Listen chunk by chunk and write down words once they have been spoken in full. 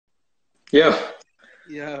Yeah.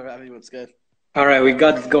 Yeah, Ravi, what's good? All right, we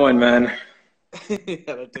got this going, man. Yeah,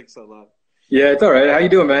 that took so long. Yeah, it's all right. How you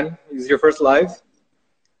doing, man? Is your first live?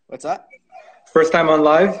 What's that? First time on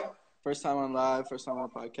live? First time on live, first time on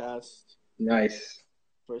a podcast, Nice.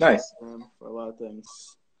 first Nice. time for a lot of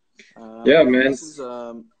things. Yeah, Hopefully man. this is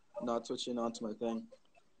not switching on to my thing.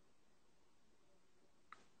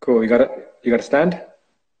 Cool. You got a stand?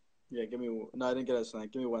 Yeah, no, I didn't get a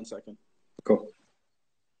snack. Give me 1 second. Cool.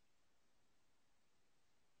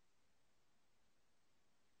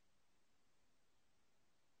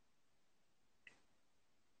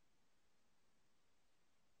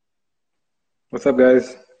 What's up,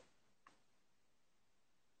 guys?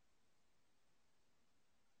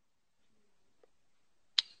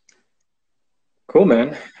 Cool,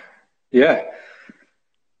 man. Yeah.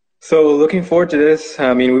 So looking forward to this.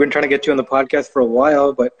 I mean, we've been trying to get you on the podcast for a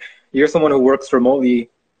while, but you're someone who works remotely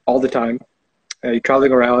all the time. You're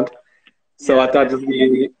traveling around. So Yeah, I thought this would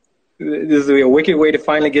be a wicked way to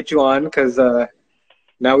finally get you on because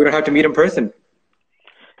now we don't have to meet in person.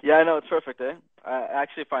 yeah, I know it's perfect, eh? I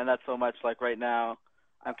actually find that so much. Like right now,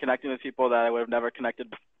 I'm connecting with people that I would have never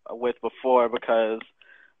connected with before because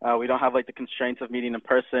we don't have like the constraints of meeting in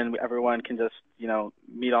person. Everyone can just,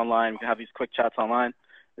 meet online. We can have these quick chats online.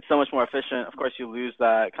 It's so much more efficient. Of course, you lose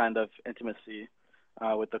that kind of intimacy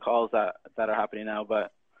with the calls that are happening now,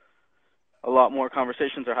 but a lot more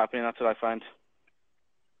conversations are happening. That's what I find.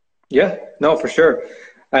 Yeah, no, for sure.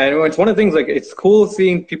 And it's one of the things like it's cool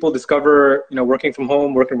seeing people discover, working from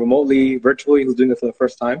home, working remotely, virtually, who's doing it for the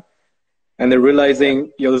first time. And they're Yeah.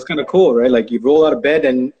 realizing, this is kind of cool, right? Like you roll out of bed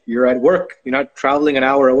and you're at work. You're not traveling an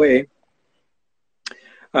hour away.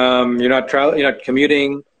 You're not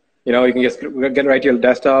commuting. You can just get right to your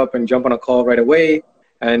desktop and jump on a call right away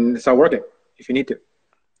and start working if you need to.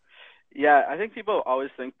 Yeah, I think people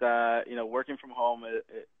always think that working from home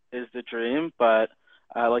is the dream, but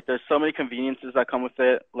like there's so many conveniences that come with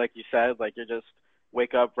it. Like you said, like you just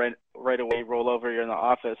wake up right away, roll over, you're in the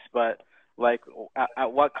office. But like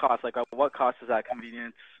at what cost? Like at what cost does that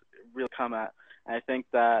convenience really come at? And I think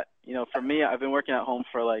that for me, I've been working at home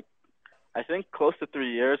for like I think close to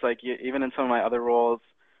 3 years. Like even in some of my other roles,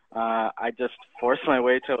 I just force my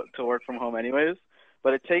way to work from home anyways.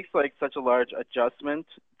 But it takes like such a large adjustment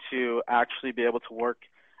to actually be able to work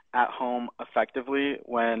at home effectively.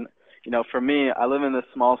 When for me, I live in this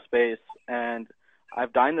small space, and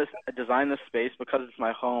designed this space because it's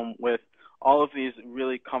my home with all of these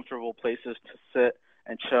really comfortable places to sit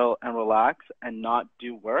and chill and relax and not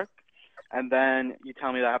do work. And then you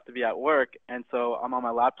tell me that I have to be at work, and so I'm on my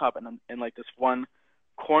laptop and I'm in like this one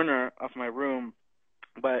corner of my room.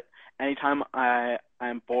 But anytime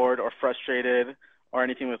I'm bored or frustrated or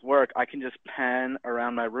anything with work, I can just pan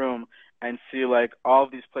around my room and see like all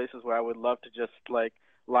of these places where I would love to just like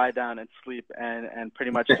lie down and sleep and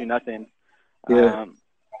pretty much do nothing. Yeah. Um,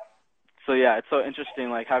 so yeah, it's so interesting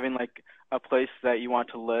like having like a place that you want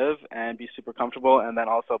to live and be super comfortable, and then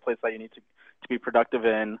also a place that you need to be productive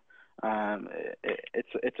in.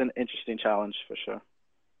 It's an interesting challenge for sure.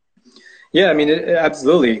 Yeah, I mean,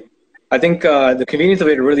 absolutely. I think the convenience of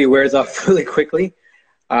it really wears off really quickly.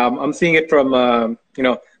 I'm seeing it from,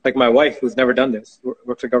 like my wife who's never done this,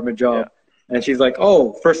 works a government Yeah, job, and she's like,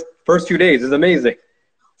 "Oh, first 2 days is amazing.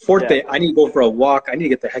 Fourth yeah, day, I need to go for a walk. I need to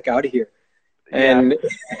get the heck out of here." yeah, And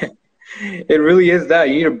it really is that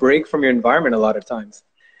you need a break from your environment a lot of times,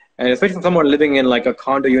 and especially from someone living in like a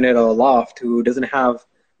condo unit or a loft who doesn't have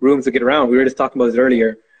rooms to get around. We were just talking about this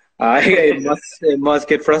earlier. It must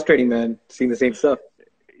get frustrating, man, seeing the same stuff.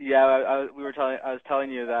 yeah. I was telling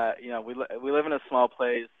you that we live in a small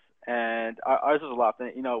place, and ours is a loft.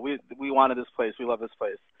 And we wanted this place, we love this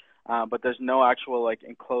place, but there's no actual like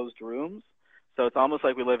enclosed rooms, so it's almost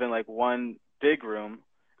like we live in like one big room,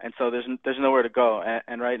 and so there's nowhere to go.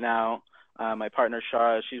 And right now, my partner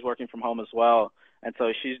Shara, she's working from home as well, and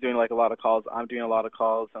so she's doing like a lot of calls. I'm doing a lot of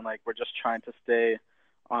calls, and like we're just trying to stay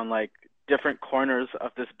on like different corners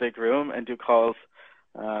of this big room and do calls.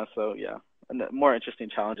 So yeah, and more interesting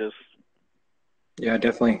challenges. Yeah,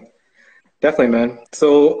 definitely. Definitely, man.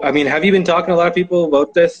 So, I mean, have you been talking to a lot of people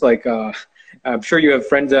about this? Like, I'm sure you have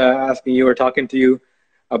friends asking you or talking to you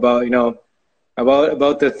about,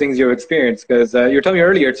 about the things you've experienced. Because you were telling me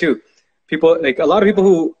earlier too, people like a lot of people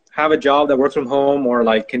who have a job that works from home or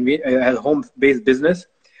like has home-based business.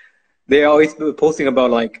 They always be posting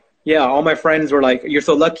about like, yeah, all my friends were like, "You're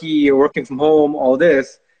so lucky, you're working from home, all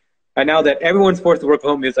this." And now that everyone's forced to work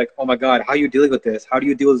from home, it's like, "Oh my God, how are you dealing with this? How do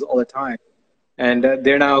you deal with this all the time?" And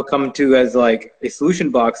they're now come to as like a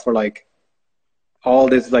solution box for like all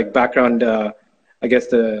this like background I guess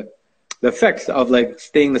the effects of like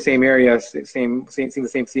staying in the same area, seeing the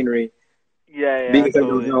same scenery, Yeah, being yeah, inside those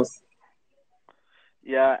totally. house.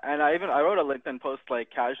 Yeah, and I wrote a LinkedIn post like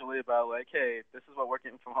casually about like, hey, this is what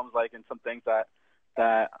working from home is like, and some things that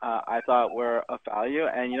I thought were of value.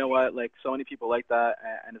 And you know what? Like so many people like that,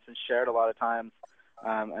 and it's been shared a lot of times.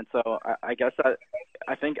 And so I guess that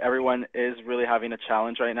I think everyone is really having a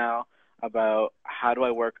challenge right now about how do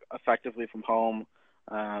I work effectively from home,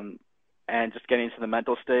 um, and just getting into the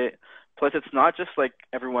mental state. Plus, it's not just like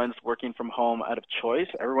everyone's working from home out of choice.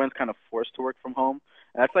 Everyone's kind of forced to work from home.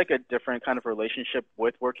 And that's like a different kind of relationship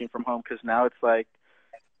with working from home because now it's like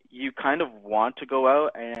you kind of want to go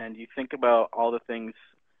out and you think about all the things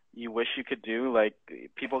you wish you could do. Like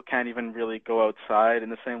people can't even really go outside in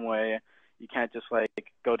the same way. You can't just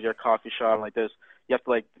like go to your coffee shop like this. You have to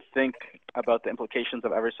like think about the implications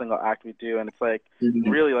of every single act we do, and it's like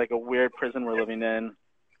Mhm. really like a weird prison we're living in.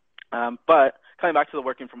 But coming back to the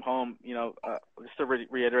working from home, just to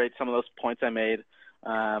reiterate some of those points I made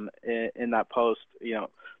in that post,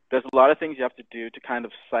 there's a lot of things you have to do to kind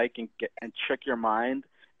of psych and trick your mind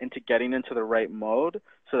into getting into the right mode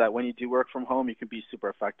so that when you do work from home, you can be super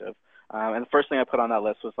effective. And the first thing I put on that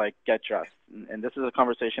list was like get dressed. And this is a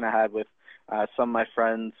conversation I had with some of my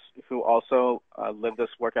friends who also live this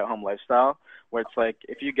work at home lifestyle, where it's like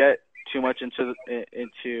if you get too much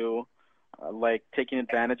into like taking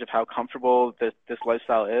advantage of how comfortable this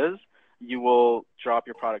lifestyle is, you will drop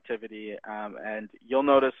your productivity, and you'll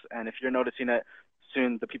notice. And if you're noticing it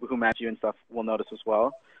soon, the people who match you and stuff will notice as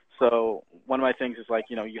well. So one of my things is like,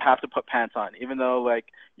 you have to put pants on, even though like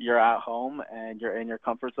you're at home and you're in your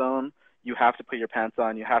comfort zone. You have to put your pants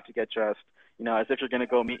on. You have to get dressed. As if you're gonna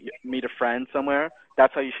go meet a friend somewhere.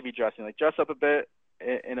 That's how you should be dressing. Like dress up a bit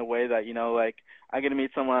in a way that like I'm gonna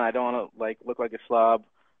meet someone. I don't want to like look like a slob.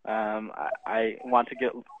 I want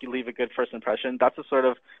to leave a good first impression. That's the sort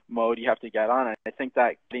of mode you have to get on. And I think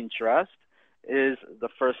that getting dressed is the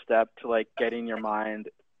first step to like getting your mind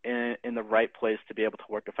in the right place to be able to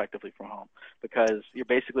work effectively from home, because you're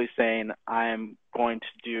basically saying I'm going to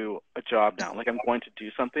do a job now. Like I'm going to do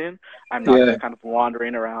something. I'm not Yeah. just kind of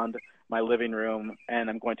wandering around my living room and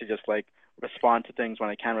I'm going to just like respond to things when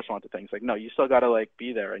I can respond to things. Like no, you still got to like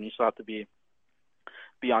be there, and you still have to be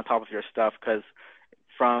on top of your stuff, because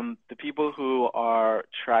from the people who are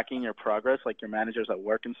tracking your progress, like your managers at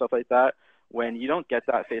work and stuff like that, when you don't get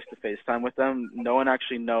that face-to-face time with them, no one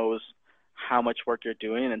actually knows how much work you're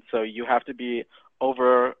doing. And so you have to be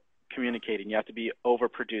over communicating. You have to be over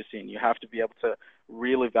producing. You have to be able to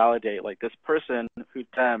really validate, like this person who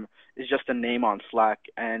them is just a name on Slack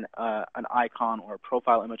and an icon or a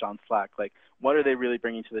profile image on Slack. Like what are they really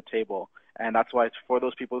bringing to the table? And that's why it's for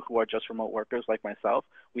those people who are just remote workers like myself,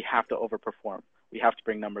 we have to overperform. We have to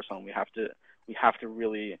bring numbers home. We have to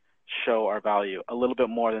really show our value a little bit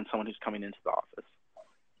more than someone who's coming into the office.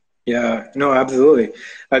 Yeah, no, absolutely.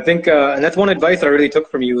 I think, and that's one advice I really took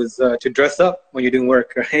from you is to dress up when you're doing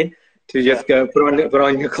work, right? To Yeah, just put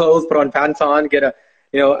on your clothes, put on pants on,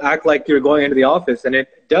 act like you're going into the office, and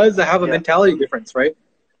it does have a yeah, mentality difference, right?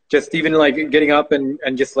 Just even like getting up and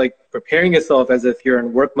just like preparing yourself as if you're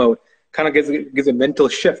in work mode, kind of gives a mental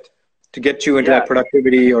shift to get you into that yeah.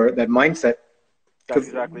 productivity or that mindset. That's Because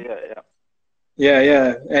exactly it. Yeah,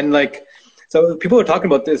 yeah. And like, so people were talking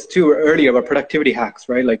about this too earlier about productivity hacks,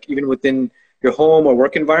 right? Like even within your home or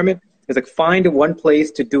work environment, it's like find one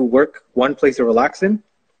place to do work, one place to relax in,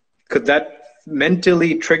 because that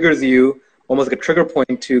mentally triggers you almost like a trigger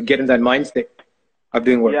point to get in that mind state of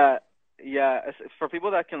doing work. yeah, yeah. For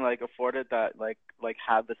people that can like afford it, that like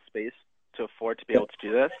have the space to afford to be able to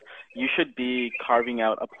do this, you should be carving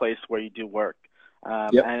out a place where you do work.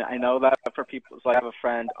 Yep. And I know that for people, so I have a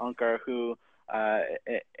friend, Unkar, who,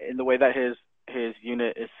 in the way that his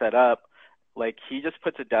unit is set up, like he just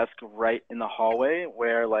puts a desk right in the hallway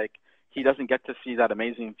where like he doesn't get to see that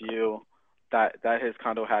amazing view that his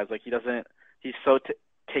condo has. Like he's so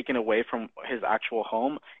taken away from his actual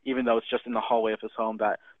home, even though it's just in the hallway of his home,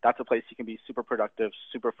 that's a place he can be super productive,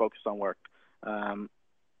 super focused on work. Um,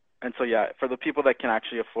 and so, yeah, for the people that can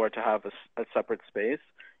actually afford to have a separate space,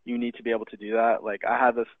 you need to be able to do that. Like I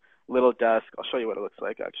have this little desk. I'll show you what it looks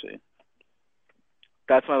like, actually.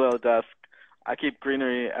 That's my little desk. I keep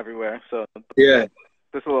greenery everywhere. So Yeah.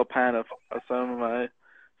 this is a little pan of some of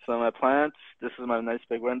my plants. This is my nice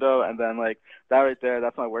big window, and then like that right there,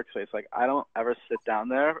 that's my workspace. Like I don't ever sit down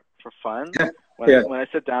there for fun. Yeah. When I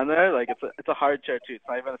sit down there, like it's a hard chair too. It's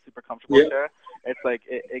not even a super comfortable Yeah. chair. It's like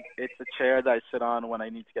it's a chair that I sit on when I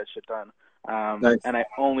need to get shit done. Nice. And I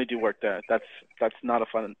only do work there. That's not a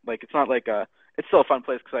fun, like it's not like it's still a fun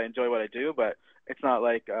place because I enjoy what I do, but it's not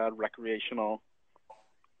like a recreational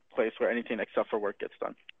place where anything except for work gets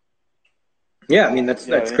done. Yeah. I mean, You know what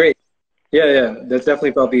that's I mean? great. Yeah. That's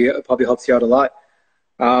definitely probably helps you out a lot.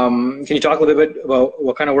 Can you talk a little bit about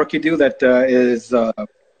what kind of work you do that is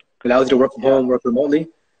allows you to work from Yeah. home, work remotely?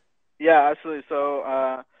 Yeah, absolutely. So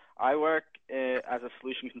I work as a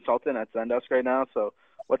solution consultant at Zendesk right now. So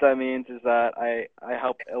what that means is that I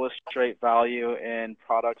help illustrate value in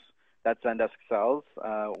products that Zendesk sells.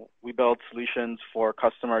 We build solutions for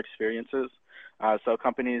customer experiences. So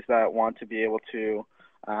companies that want to be able to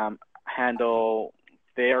handle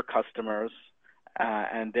their customers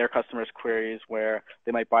and their customers' queries where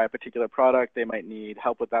they might buy a particular product, they might need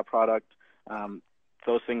help with that product.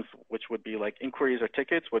 Those things, which would be like inquiries or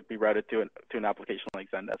tickets, would be routed to an application like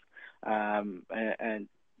Zendesk. And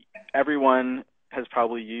everyone has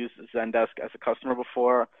probably used Zendesk as a customer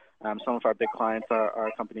before. Some of our big clients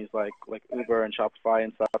are companies like Uber and Shopify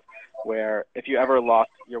and stuff, where if you ever lost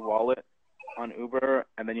your wallet on Uber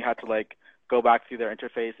and then you had to like go back through their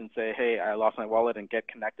interface and say, hey, I lost my wallet, and get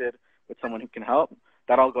connected with someone who can help,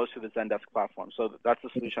 that all goes through the Zendesk platform. So that's the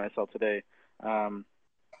solution I sell today.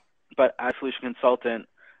 But as a solution consultant,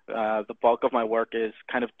 the bulk of my work is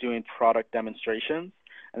kind of doing product demonstrations.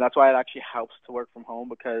 And that's why it actually helps to work from home,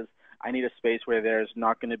 because I need a space where there's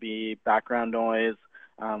not going to be background noise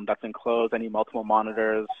that's enclosed. I need multiple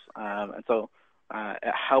monitors. And so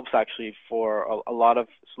it helps actually for a lot of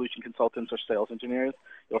solution consultants or sales engineers.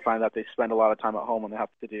 You'll find that they spend a lot of time at home when they have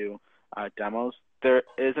to do demos. There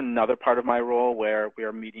is another part of my role where we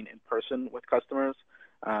are meeting in person with customers.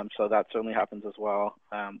 So that certainly happens as well,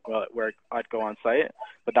 where I'd go on site,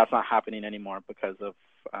 but that's not happening anymore because of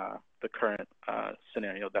the current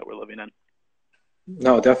scenario that we're living in.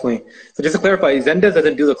 No, definitely. So just to clarify, Zendesk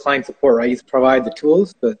doesn't do the client support, right? You provide the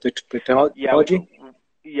tools, the technology?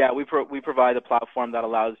 We provide a platform that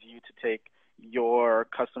allows you to take your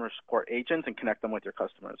customer support agents and connect them with your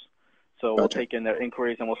customers. So we'll take in their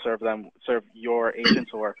inquiries and we'll serve your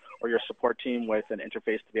agents or your support team with an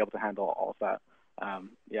interface to be able to handle all of that.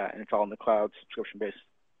 And it's all in the cloud, subscription based.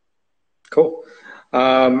 Cool.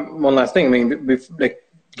 One last thing. I mean,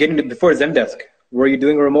 before Zendesk, were you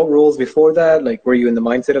doing remote roles before that? Like, were you in the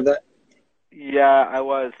mindset of that? Yeah, I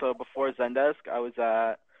was. So before Zendesk, I was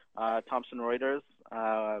at Thomson Reuters.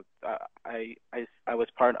 I was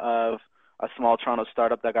part of a small Toronto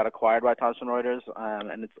startup that got acquired by Thomson Reuters,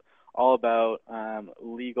 and it's all about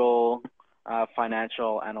legal,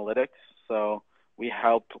 financial analytics. So we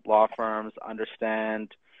helped law firms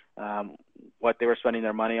understand what they were spending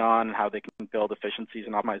their money on and how they can build efficiencies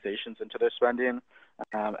and optimizations into their spending.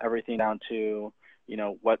 Everything down to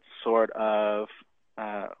what sort of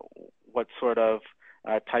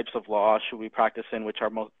types of law should we practice in, which are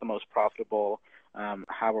the most profitable.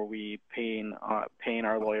 How are we paying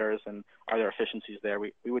our lawyers, and are there efficiencies there?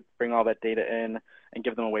 We would bring all that data in and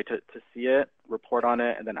give them a way to see it, report on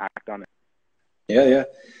it, and then act on it. Yeah.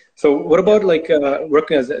 So what about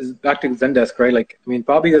working as back to Zendesk, right? Like, I mean,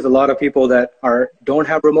 probably there's a lot of people that don't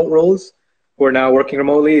have remote roles who are now working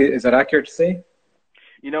remotely. Is that accurate to say?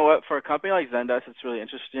 You know what? For a company like Zendesk, it's really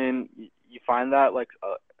interesting. You find that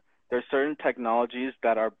there's certain technologies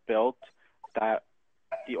that are built that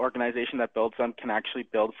the organization that builds them can actually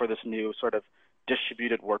build for this new sort of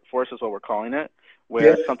distributed workforce, is what we're calling it,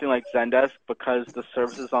 where something like Zendesk, because the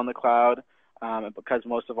service is on the cloud, and because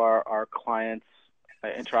most of our clients'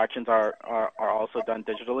 interactions are also done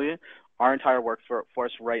digitally, our entire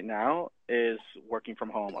workforce right now is working from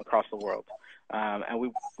home across the world.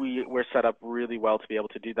 And we're set up really well to be able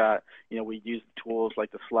to do that. We use tools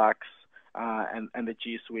like the Slacks and the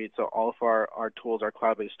G Suite. So all of our tools are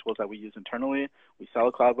cloud-based tools that we use internally. We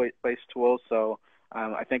sell cloud-based tools. So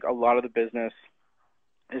I think a lot of the business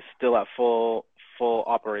is still at full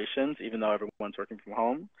operations, even though everyone's working from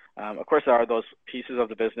home. Of course, there are those pieces of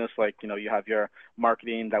the business, like, you have your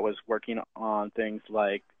marketing that was working on things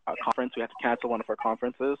like a conference. We had to cancel one of our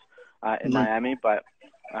conferences in Miami, but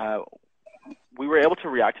we were able to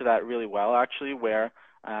react to that really well, actually, where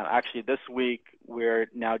actually this week we're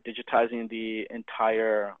now digitizing the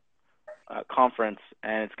entire conference,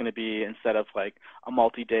 and it's going to be, instead of like a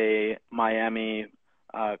multi-day Miami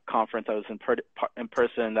conference that was in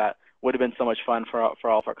person that would have been so much fun for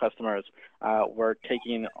all of our customers, we're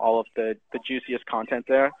taking all of the juiciest content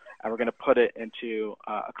there, and we're going to put it into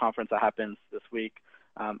a conference that happens this week.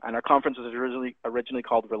 And our conference was originally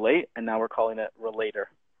called Relate, and now we're calling it Relator.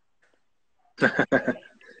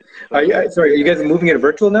 Are you guys moving it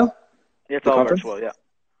virtual now? It's all virtual, yeah.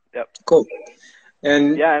 Yep. Cool.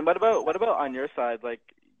 And what about on your side? Like,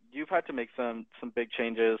 you've had to make some big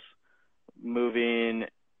changes moving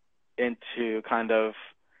into kind of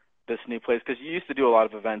this new place, because you used to do a lot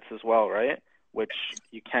of events as well, right? Which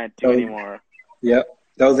you can't do anymore. Yeah,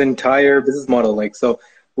 that was the entire business model. So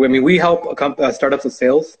we help startups with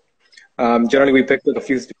sales. Generally, we pick like a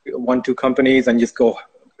few, 1, 2 companies and just go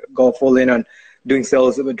full in on doing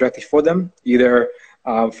sales directly for them, either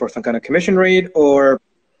for some kind of commission rate or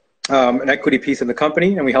an equity piece in the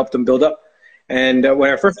company, and we help them build up. And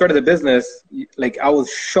when I first started the business, like I was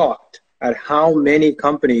shocked at how many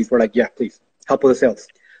companies were like, "Yeah, please help with the sales."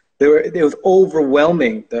 It was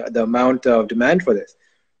overwhelming the amount of demand for this.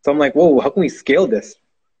 So I'm like, "Whoa, how can we scale this?"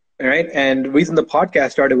 All right. And the reason the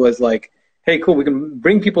podcast started was like, "Hey, cool, we can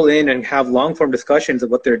bring people in and have long form discussions of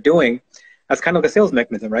what they're doing." That's kind of like a sales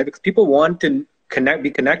mechanism, right? Because people want to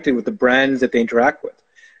be connected with the brands that they interact with,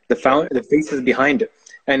 the faces behind it.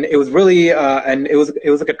 And it was really, and it was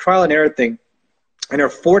like a trial and error thing. In our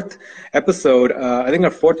 4th episode, I think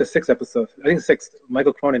our 4th or 6th episode, I think 6th,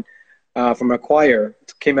 Michael Cronin from Acquire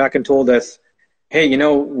came back and told us, "Hey,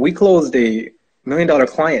 we closed a $1 million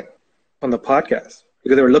client on the podcast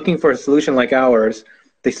because they were looking for a solution like ours.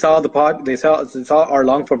 They saw they saw our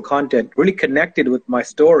long form content, really connected with my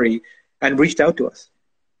story, and reached out to us.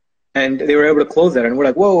 And they were able to close that. And we're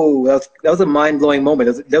like, whoa, that was a mind blowing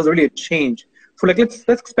moment. That was really a change. So like, let's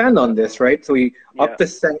expand on this, right? So we upped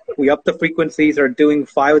the frequencies, are doing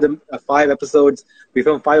 5 episodes. We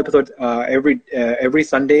film 5 episodes every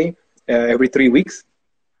Sunday, every 3 weeks,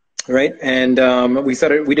 right? And we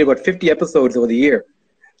did about 50 episodes over the year,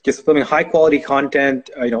 just filming high quality content,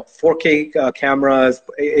 4K cameras,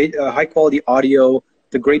 high quality audio,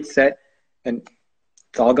 the great set, and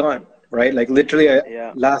it's all gone. Right? Like literally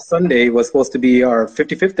last Sunday was supposed to be our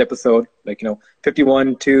 55th episode,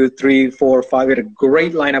 51, 2, 3, 4, 5. We had a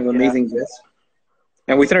great lineup of amazing guests.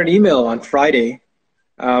 And we sent an email on Friday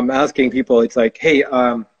asking people, it's like, hey,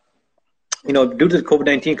 due to the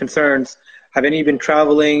COVID-19 concerns, have any been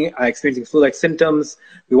traveling, experiencing flu-like symptoms?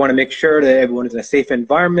 We want to make sure that everyone is in a safe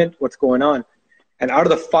environment. What's going on? And out of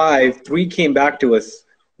the 5, 3 came back to us.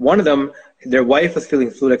 One of them, their wife was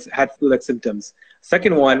had flu-like symptoms.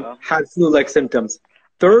 Second one had flu-like symptoms.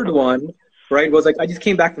 Third one, right, was like, I just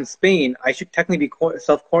came back from Spain. I should technically be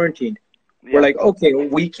self-quarantined. Yeah. We're like, okay,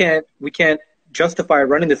 we can't justify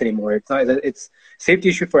running this anymore. It's safety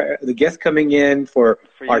issue for the guests coming in, for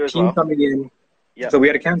our team coming in. Yep. So we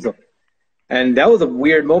had to cancel. And that was a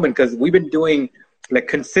weird moment because we've been doing like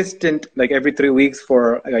consistent, like every 3 weeks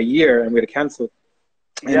for a year, and we had to cancel.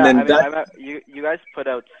 And then you guys put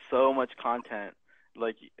out so much content.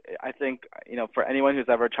 Like, I think, for anyone who's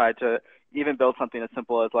ever tried to even build something as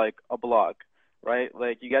simple as like a blog, right?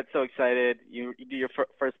 Like you get so excited, you do your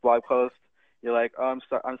first blog post, you're like, oh,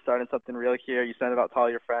 I'm starting something real here. You send it out to all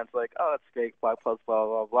your friends, like, oh, that's great, blog post, blah,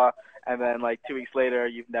 blah, blah. And then like 2 weeks later,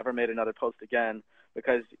 you've never made another post again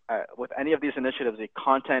because with any of these initiatives, the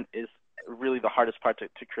content is really the hardest part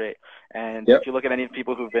to create. And if you look at any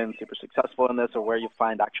people who've been super successful in this or where you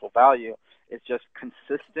find actual value, it's just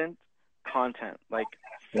consistent content. Like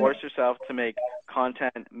force yourself to make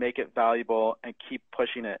content, make it valuable, and keep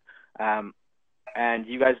pushing it. And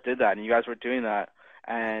you guys did that, and you guys were doing that.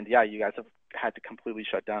 And you guys have had to completely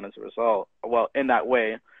shut down as a result. Well, in that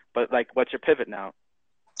way, but like, what's your pivot now?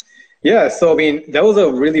 Yeah, so I mean, that was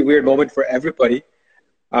a really weird moment for everybody.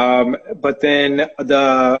 But then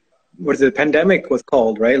the pandemic was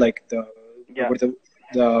called, right? Like I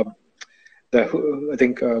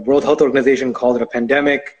think World Health Organization called it a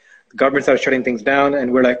pandemic. The government started shutting things down,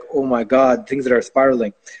 and we're like, oh my God, things that are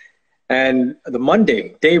spiraling. And the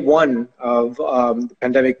Monday, day 1 of the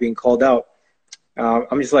pandemic being called out,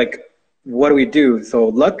 I'm just like, what do we do? So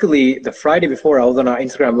luckily, the Friday before, I was on our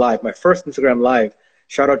Instagram Live, my first Instagram Live.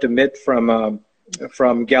 Shout out to Mitt from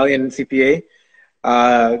Galleon CPA.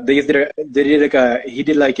 He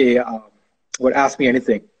did like a what Ask Me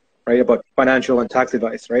Anything, right, about financial and tax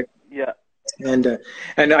advice, right? Yeah. And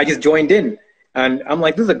I just joined in, and I'm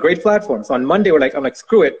like, this is a great platform. So on Monday, I'm like,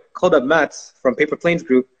 screw it. Called up Mats from Paper Planes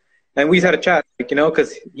Group, and we just had a chat,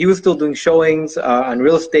 because he was still doing showings on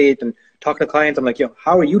real estate and talking to clients. I'm like,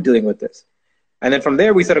 how are you dealing with this? And then from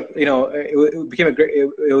there, we sort of, it became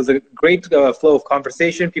it was a great flow of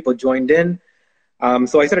conversation. People joined in.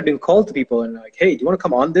 So I started doing calls to people and like, hey, do you want to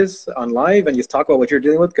come on live and just talk about what you're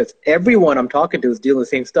dealing with? Because everyone I'm talking to is dealing with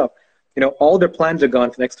the same stuff. All their plans are gone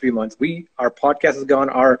for the next 3 months. Our podcast is gone.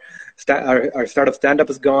 Our startup stand-up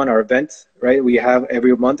is gone. Our events, right, we have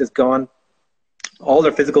every month is gone. All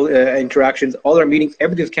their physical interactions, all our meetings,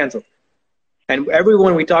 everything's canceled. And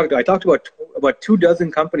everyone we talked to, I talked to about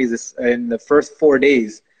 24 companies in the first 4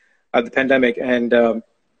 days of the pandemic. And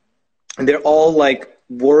they're all like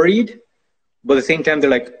worried, but at the same time,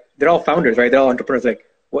 they're all founders, right? They're all entrepreneurs. Like,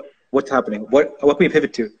 what's happening? What can we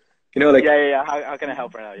pivot to? How can I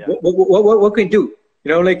help right now? Yeah. What can we do?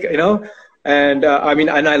 And I mean,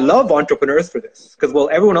 and I love entrepreneurs for this because while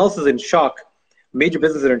everyone else is in shock, major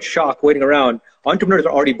businesses are in shock, waiting around. Entrepreneurs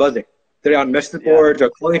are already buzzing. They're on message Yeah. boards, they're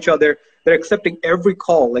calling each other. They're accepting every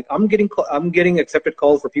call. Like I'm getting accepted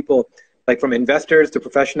calls for people like from investors to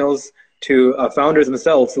professionals to founders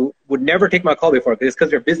themselves who would never take my call before because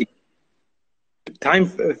they're busy. Time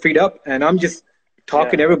freed up, and I'm just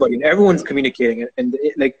talking to Yeah. everybody, and everyone's communicating. And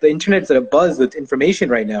like the internet's at a buzz with information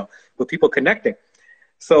right now, with people connecting.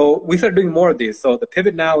 So we started doing more of these. So the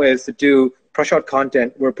pivot now is to do push out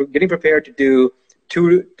content. We're getting prepared to do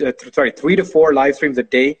 3 to 4 live streams a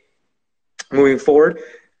day moving forward,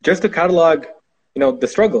 just to catalog, the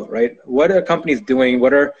struggle, right? What are companies doing?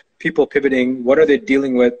 What are people pivoting? What are they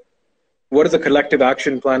dealing with? What is a collective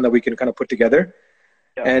action plan that we can kind of put together?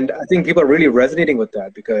 Yeah. And I think people are really resonating with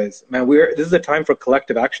that because, man, this is a time for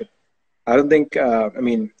collective action. I don't think, a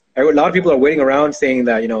lot of people are waiting around saying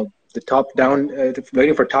that, the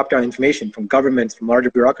waiting for top-down information from governments, from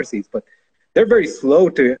larger bureaucracies, but they're very slow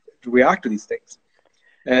to react to these things.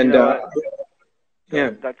 And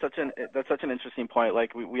yeah, that's such an interesting point.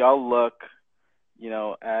 Like we all look,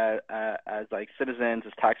 as like citizens,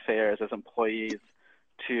 as taxpayers, as employees,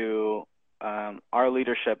 to our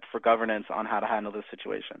leadership for governance on how to handle this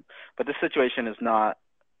situation. But this situation is not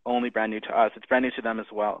only brand new to us; it's brand new to them as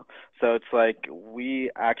well. So it's like we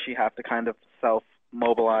actually have to kind of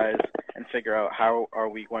self-mobilize and figure out how are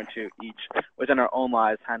we going to each within our own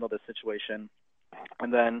lives handle this situation.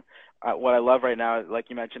 And then what I love right now, like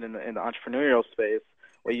you mentioned in the entrepreneurial space,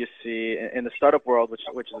 what you see in the startup world, which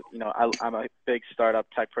is, I'm a big startup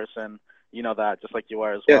tech person, that just like you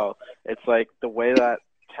are as well. It's like the way that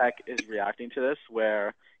tech is reacting to this,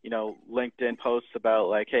 where LinkedIn posts about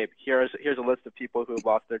like, hey, here's a list of people who have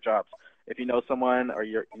lost their jobs. If you know someone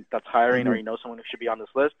that's hiring, or you know someone who should be on this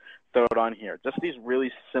list, throw it on here. Just these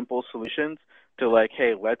really simple solutions to like,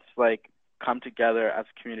 hey, let's like come together as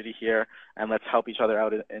a community here and let's help each other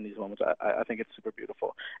out in these moments. I think it's super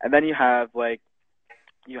beautiful. And then you have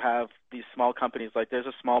these small companies, like there's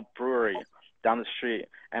a small brewery down the street,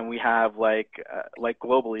 and we have like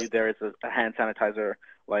globally there is a hand sanitizer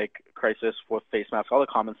like crisis with face masks, all the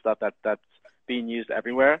common stuff that's being used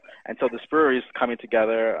everywhere. And so this brewery is coming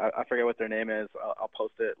together. I forget what their name is. I'll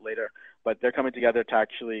post it later. But they're coming together to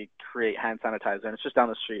actually create hand sanitizer, and it's just down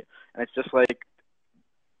the street. And it's just like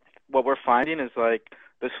what we're finding is like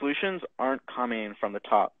the solutions aren't coming from the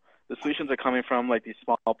top. The solutions are coming from like these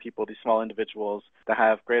small people, these small individuals that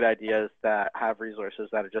have great ideas, that have resources,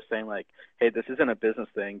 that are just saying like, hey, this isn't a business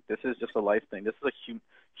thing. This is just a life thing. This is a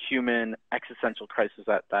human existential crisis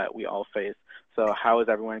that we all face. So how is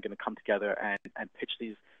everyone going to come together and pitch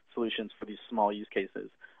these solutions for these small use cases?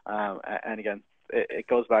 And again, it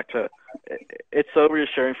goes back to, it's so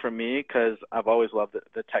reassuring for me because I've always loved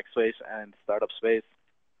the tech space and startup space.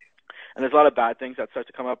 And there's a lot of bad things that start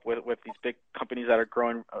to come up with these big companies that are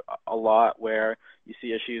growing a lot, where you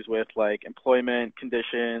see issues with like employment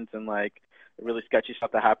conditions and like really sketchy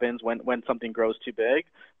stuff that happens when something grows too big.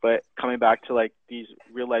 But coming back to like these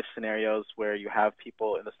real life scenarios where you have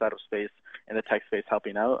people in the startup space and the tech space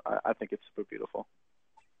helping out, I think it's super beautiful.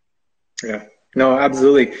 Yeah, no,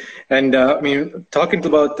 absolutely. And talking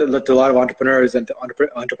about to a lot of entrepreneurs and the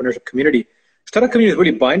entrepreneurship community, startup community is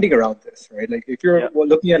really binding around this, right? Like if you're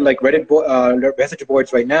looking at like Reddit message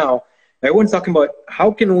boards right now, everyone's talking about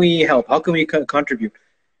how can we help, how can we contribute,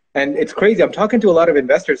 and it's crazy. I'm talking to a lot of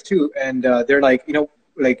investors too, and they're like,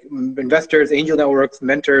 like investors, angel networks,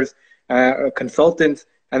 mentors, consultants,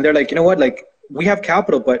 and they're like, you know what, like we have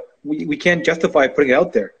capital, but we can't justify putting it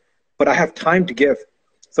out there, but I have time to give.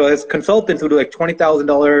 So as consultants who do like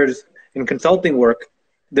 $20,000 in consulting work,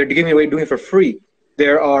 they're giving away, doing it for free.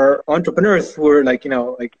 There are entrepreneurs who are like,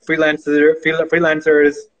 like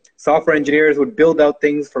freelancers, software engineers who would build out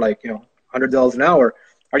things for like, $100 an hour,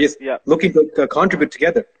 are just looking to contribute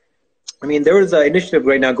together. I mean, there is an initiative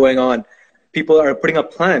right now going on. People are putting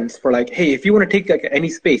up plans for like, hey, if you want to take like any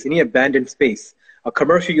space, any abandoned space, a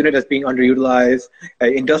commercial unit that's being underutilized,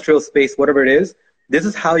 industrial space, whatever it is, this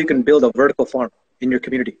is how you can build a vertical farm in your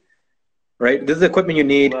community, right? This is the equipment you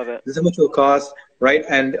need. This is how much it will cost, right?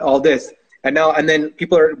 And all this. And then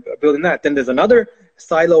people are building that. Then there's another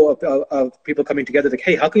silo of people coming together. Like,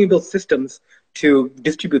 hey, how can we build systems to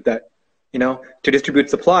distribute that? To distribute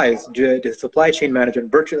supplies, the supply chain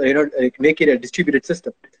management, virtually, make it a distributed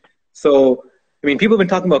system. So, I mean, people have been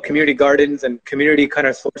talking about community gardens and community kind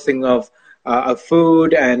of sourcing of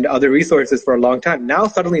food and other resources for a long time. Now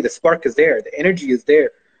suddenly the spark is there, the energy is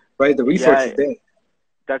there, right? The resource is there.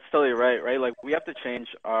 That's totally right? Like we have to change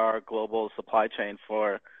our global supply chain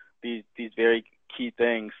for these very key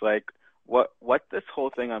things. Like what this whole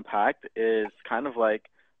thing unpacked is kind of like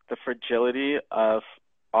the fragility of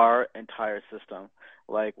our entire system.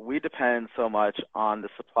 Like, we depend so much on the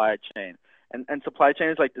supply chain. And supply chain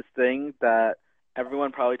is like this thing that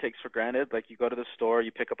everyone probably takes for granted. Like, you go to the store,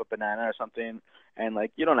 you pick up a banana or something, and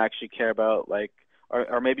like you don't actually care about like,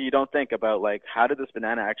 or maybe you don't think about like, how did this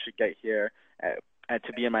banana actually get here and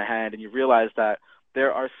to be in my hand? And you realize that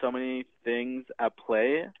there are so many things at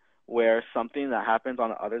play where something that happens on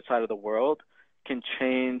the other side of the world can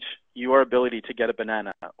change your ability to get a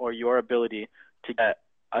banana or your ability to get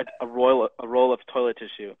a roll of toilet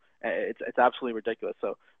tissue. It's absolutely ridiculous.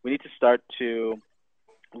 So we need to start to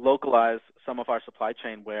localize some of our supply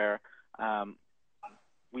chain where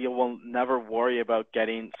we will never worry about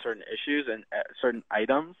getting certain issues and certain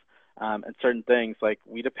items and certain things. Like,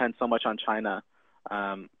 we depend so much on China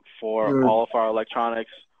for all of our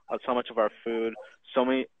electronics, so much of our food, so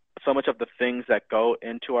much of the things that go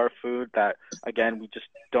into our food that, again, we just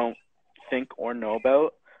don't think or know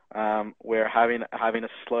about. Where having a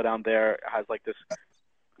slowdown there has like this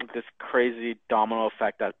crazy domino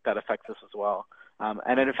effect that affects us as well.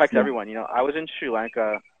 And it affects everyone. You know, I was in Sri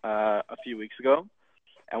Lanka a few weeks ago,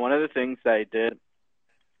 and one of the things that I did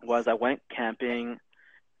was I went camping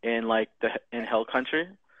in hill country.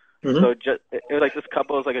 So it was like this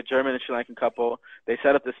couple, it was like a German and Sri Lankan couple. They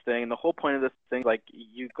set up this thing, and the whole point of this thing, like,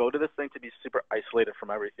 you go to this thing to be super isolated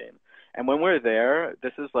from everything. And when we're there,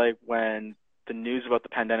 this is like when the news about the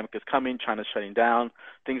pandemic is coming, China's shutting down,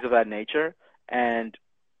 things of that nature. And,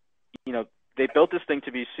 you know, they built this thing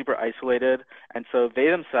to be super isolated, and so they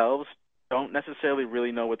themselves don't necessarily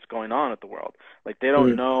really know what's going on at the world. Like, they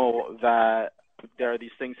don't know that there are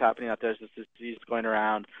these things happening, that there's this disease going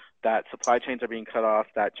around, that supply chains are being cut off,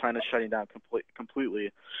 that China's shutting down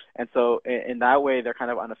completely. And so in that way, they're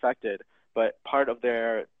kind of unaffected. But part of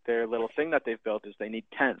their little thing that they've built is they need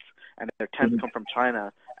tents, and their tents come from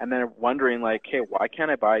China. And they're wondering, like, hey, why can't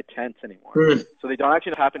I buy tents anymore? So they don't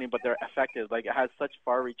actually know what's happening, but they're affected. Like, it has such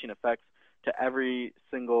far-reaching effects to every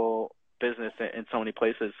single business in so many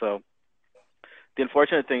places. So the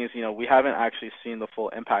unfortunate thing is, you know, we haven't actually seen the full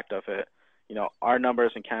impact of it. You know, our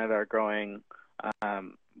numbers in Canada are growing.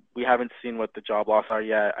 We haven't seen what the job loss are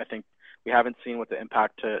yet. I think we haven't seen what the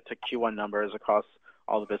impact to Q1 numbers across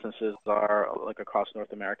all the businesses are, like, across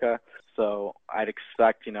North America. So I'd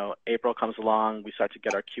expect, you know, April comes along, we start to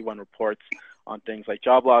get our Q1 reports on things like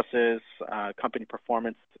job losses, company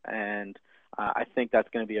performance, and I think that's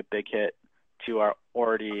going to be a big hit to our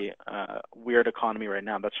already weird economy right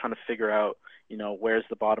now. That's trying to figure out, you know, where's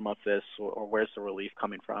the bottom of this, or where's the relief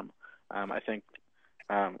coming from. I think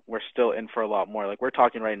we're still in for a lot more. Like, we're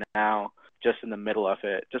talking right now just in the middle of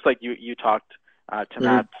it. Just like you talked to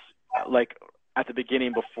Matt's, like, at the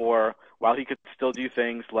beginning, before, while he could still do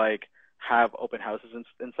things like have open houses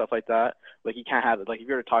and stuff like that, like, he can't have it. Like, if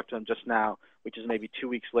you were to talk to him just now, which is maybe 2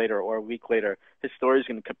 weeks later or a week later, his story is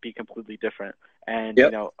going to be completely different. And,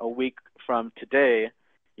 you know, a week from today,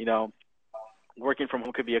 you know, working from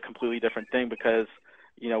home could be a completely different thing, because,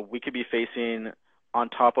 you know, we could be facing, on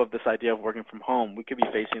top of this idea of working from home, we could be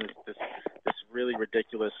facing this really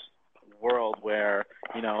ridiculous world where,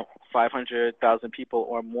 you know, 500,000 people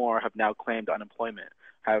or more have now claimed unemployment.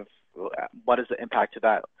 What is the impact to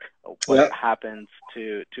that? What happens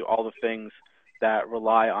to all the things that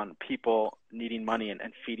rely on people needing money and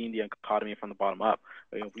feeding the economy from the bottom up?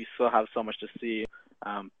 I mean, we still have so much to see,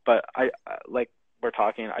 but like we're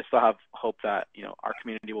talking, I still have hope that, you know, our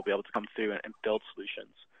community will be able to come through and build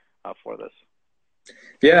solutions for this.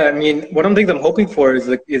 Yeah, I mean, one of the things I'm hoping for is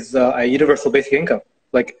a universal basic income.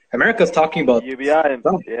 Like, America's talking about UBI.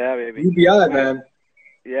 Yeah, baby. UBI, man.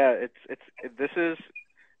 Yeah, this is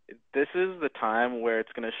the time where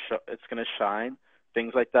it's gonna shine.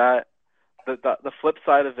 Things like that. The flip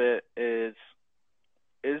side of it is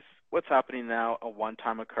what's happening now a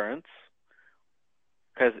one-time occurrence?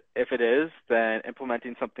 Because if it is, then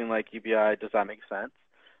implementing something like UBI, does that make sense?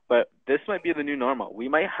 But this might be the new normal. We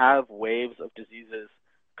might have waves of diseases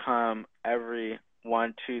come every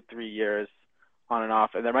 1, 2, 3 years on and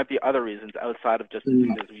off, and there might be other reasons outside of just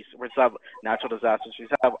diseases. We still have natural disasters. We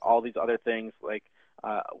still have all these other things, like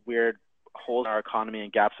weird holes in our economy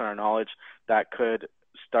and gaps in our knowledge that could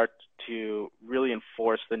start to really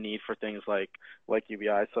enforce the need for things like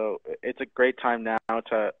UBI. So it's a great time now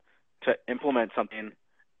to implement something,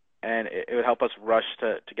 and it would help us rush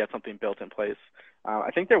to get something built in place.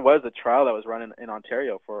 I think there was a trial that was run in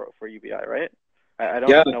Ontario for UBI, right? I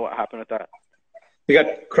don't know what happened with that. We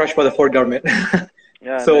got crushed by the Ford government.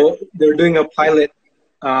 Yeah. So they're doing a pilot,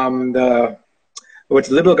 which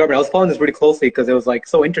the Liberal government. I was following this really closely because it was like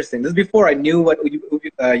so interesting. This is before I knew what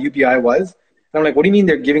UBI was. And I'm like, what do you mean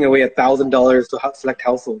they're giving away $1,000 to select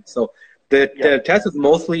households? So The test is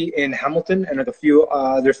mostly in Hamilton and a few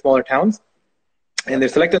other smaller towns. And they're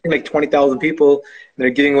selecting like 20,000 people, and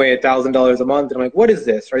they're giving away $1,000 a month. And I'm like, what is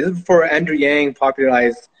this? Right? This is before Andrew Yang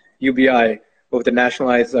popularized UBI with the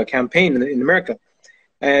nationalized campaign in America.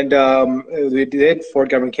 And we did. Ford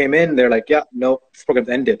government came in. They're like, yeah, no, this program's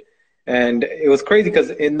ended. And it was crazy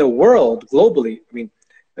because in the world, globally, I mean,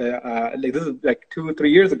 like this is like 2 or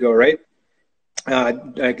 3 years ago, right?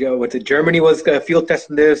 What's it? Germany was field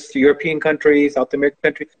testing this. European countries, South American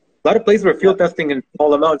countries. A lot of places were field testing in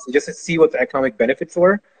small amounts just to see what the economic benefits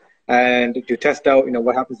were, and to test out,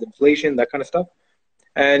 what happens to inflation, that kind of stuff.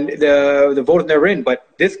 And the vote is never in, but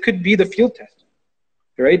this could be the field test,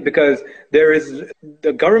 right? Because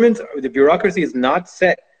the government, the bureaucracy is not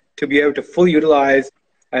set to be able to fully utilize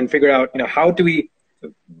and figure out, how do we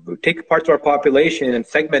take parts of our population and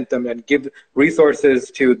segment them and give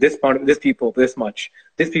resources to this people this much,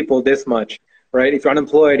 this people this much, right? If you're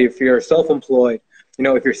unemployed, if you're self-employed,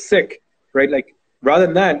 if you're sick, right? Like rather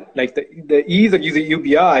than that, like the ease of using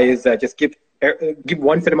UBI is just give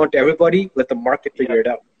one set amount to everybody, let the market figure it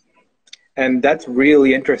out. And that's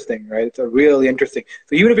really interesting, right? It's a really interesting.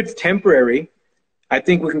 So even if it's temporary, I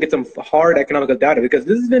think we can get some hard economical data because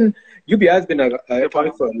UBI has been a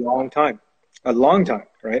topic for a long time,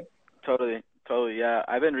 right? Totally. Yeah.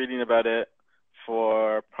 I've been reading about it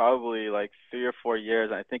for probably like 3 or 4 years.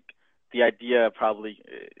 And I think the idea probably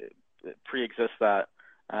pre-exists that.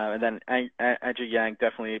 And then Andrew Yang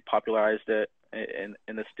definitely popularized it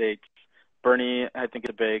in the States. Bernie, I think, is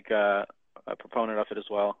a big proponent of it as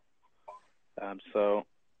well. So,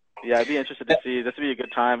 yeah, I'd be interested to see. This would be a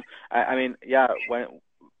good time. I mean, yeah, when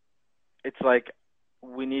it's like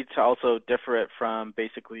we need to also differ it from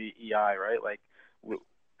basically EI, right? Like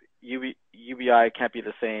UBI can't be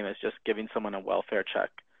the same as just giving someone a welfare check.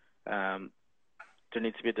 There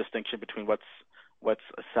needs to be a distinction between what's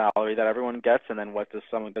a salary that everyone gets, and then does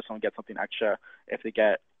someone get something extra if they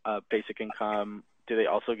get basic income? Do they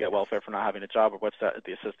also get welfare for not having a job, or what's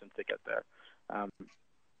the assistance they get there?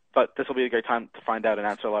 But this will be a great time to find out and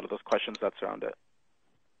answer a lot of those questions that surround it.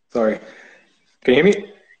 Sorry, can you hear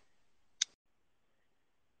me?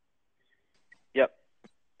 Yep.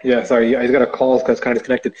 Yeah, sorry, I just got a call because it's kind of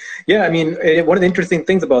disconnected. Yeah, I mean, one of the interesting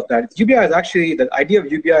things about that, UBI is actually, the idea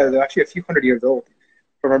of UBI is actually a few hundred years old,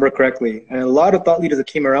 if I remember correctly. And a lot of thought leaders that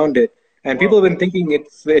came around it. And people have been thinking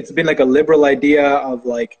it's been like a liberal idea of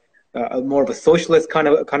like more of a socialist kind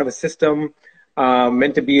of a system,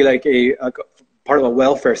 meant to be like a part of a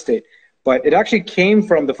welfare state. But it actually came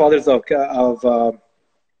from the fathers of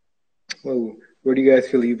where do you guys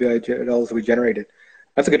feel UBI dollars were generated?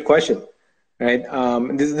 That's a good question. Right.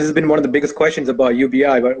 This has been one of the biggest questions about UBI,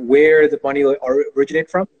 about where the money originate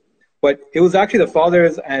from. But it was actually the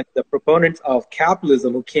fathers and the proponents of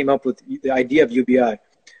capitalism who came up with the idea of UBI,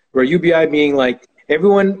 where UBI being like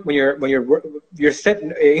everyone, when your set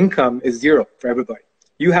income is zero for everybody.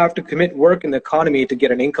 You have to commit work in the economy to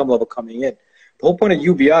get an income level coming in. The whole point of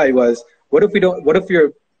UBI was, what if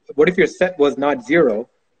your set was not zero,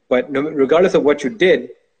 but regardless of what you did,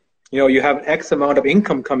 you have X amount of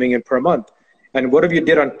income coming in per month. And whatever you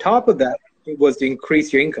did on top of that was to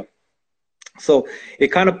increase your income. So it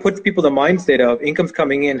kind of puts people in the mind state of income's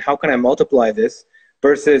coming in, how can I multiply this?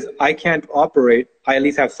 Versus I can't operate, I at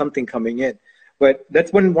least have something coming in. But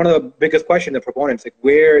that's one of the biggest questions of proponents, like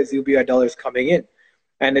where is UBI dollars coming in?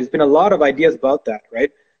 And there's been a lot of ideas about that,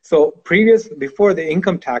 right? So before the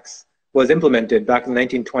income tax was implemented back in the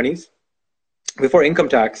 1920s, before income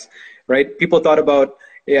tax, right? People thought about,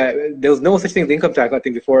 there was no such thing as income tax, I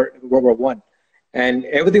think, before World War I. And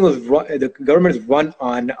everything was the government is run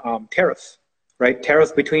on tariffs, right?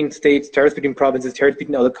 Tariffs between states, tariffs between provinces, tariffs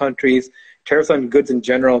between other countries, tariffs on goods in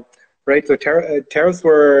general, right? So tariffs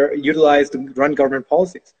were utilized to run government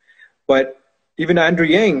policies. But even Andrew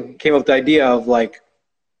Yang came up with the idea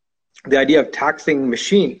of taxing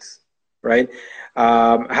machines, right?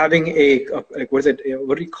 Having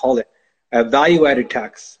what do you call it? A value-added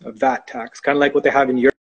tax, a VAT tax, kind of like what they have in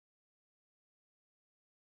Europe.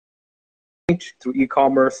 Through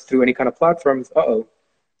e-commerce, through any kind of platforms. I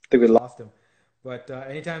think we lost him. But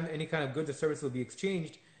anytime any kind of goods or service will be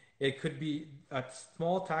exchanged, it could be a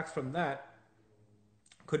small tax from that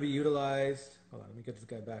could be utilized. Hold on, let me get this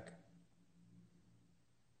guy back.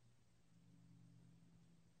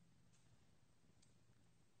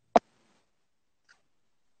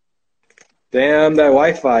 Damn that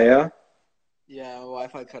Wi-Fi, yeah? Yeah,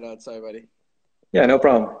 Wi-Fi cut out. Sorry, buddy. Yeah, no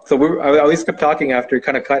problem. So I always kept talking after it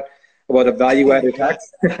kind of cut about a value-added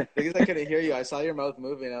tax. Because I couldn't hear you. I saw your mouth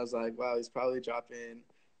moving. I was like, wow, he's probably dropping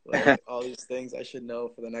like all these things I should know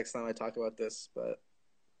for the next time I talk about this. But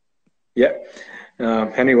yeah.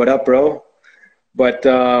 Henry, what up, bro? But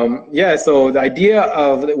yeah, so the idea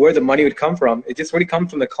of where the money would come from, it just really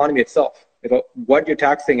comes from the economy itself. What you're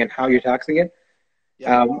taxing and how you're taxing it.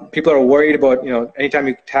 Yeah. People are worried about, anytime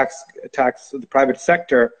you tax the private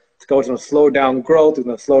sector, it's going to slow down growth, it's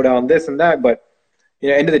going to slow down this and that. But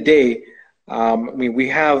end of the day, I mean,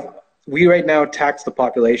 we right now tax the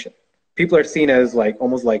population. People are seen as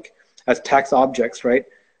almost like as tax objects, right?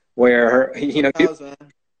 Where Cows, man.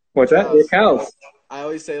 what's that? Cows. Cows. I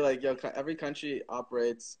always say every country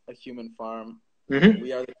operates a human farm. Mm-hmm.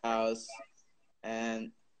 We are the cows,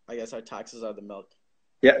 and I guess our taxes are the milk.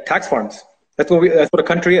 Yeah, tax farms. That's what a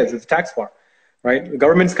country is. It's a tax farm, right? The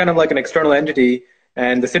government's kind of like an external entity,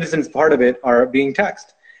 and the citizens part of it are being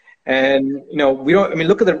taxed. And we don't. I mean,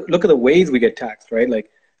 look at the ways we get taxed, right? Like,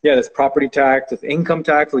 yeah, there's property tax, there's income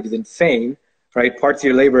tax, which is insane, right? Parts of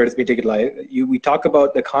your labor is being taken we talk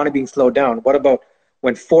about the economy being slowed down. What about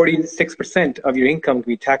when 46% of your income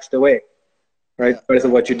can be taxed away, right? Yeah. Because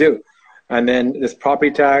of what you do. And then there's property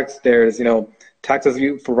tax. There's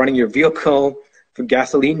taxes for running your vehicle, for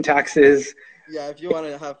gasoline taxes. Yeah, if you want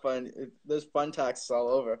to have fun, there's fun taxes all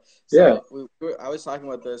over. So yeah, I was talking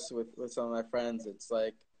about this with some of my friends. It's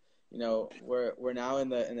like, we're now in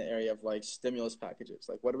the area of like stimulus packages.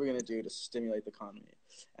 Like, what are we going to do to stimulate the economy?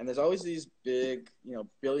 And there's always these big,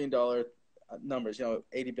 billion-dollar numbers.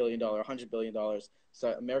 $80 billion, $100 billion.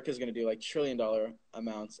 So America's going to do like $1 trillion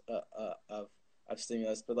amounts of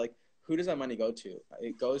stimulus. But like, who does that money go to?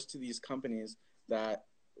 It goes to these companies that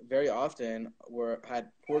very often had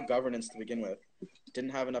poor governance to begin with,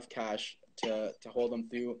 didn't have enough cash to hold them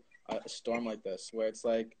through a storm like this, where it's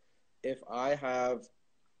like, if I have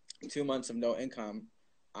 2 months of no income,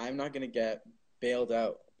 I'm not going to get bailed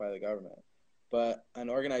out by the government. But an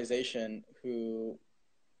organization who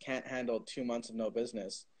can't handle 2 months of no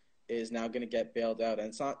business is now going to get bailed out. And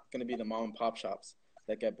it's not going to be the mom and pop shops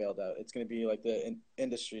that get bailed out. It's going to be like the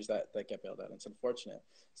industries that get bailed out. It's unfortunate.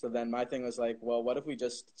 So then my thing was like, well, what if we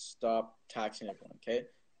just stop taxing everyone, okay?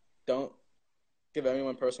 Don't give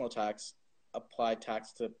everyone personal tax, apply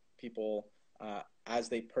tax to people as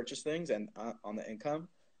they purchase things and on the income.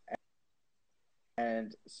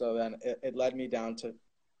 And so then it led me down to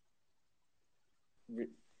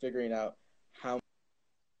figuring out how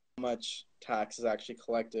much tax is actually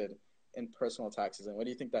collected in personal taxes. And what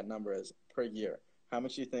do you think that number is per year? How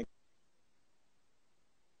much do you think?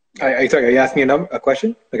 Sorry, are you asking a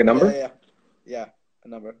question? Like a number? Yeah, a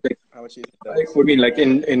number. How much do you think that is? What do you mean, like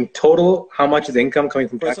in total, how much is income coming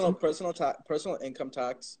from personal income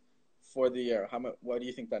tax for the year? What do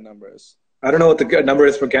you think that number is? I don't know what the number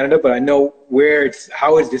is for Canada, but I know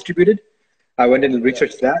how it's distributed. I went in and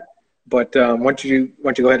researched that. But why don't you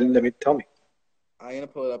go ahead and tell me? I'm gonna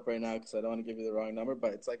pull it up right now because I don't want to give you the wrong number,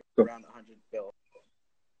 but it's like around 100 billion.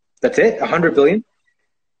 That's it? 100 billion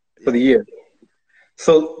for the year.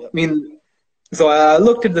 So, I mean, so I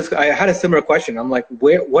looked at this. I had a similar question. I'm like,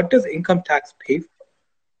 what does income tax pay for?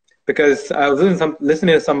 Because I was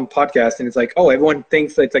listening to some podcast, and it's like, oh, everyone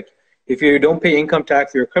thinks it's like, if you don't pay income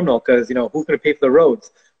tax, you're a criminal because, who's going to pay for the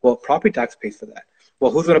roads? Well, property tax pays for that.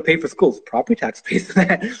 Well, who's going to pay for schools? Property tax pays for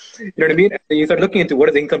that. You know what I mean? And you start looking into what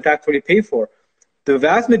does income tax really pay for. The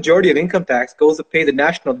vast majority of income tax goes to pay the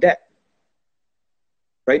national debt.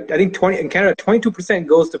 Right? I think in Canada, 22%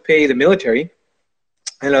 goes to pay the military,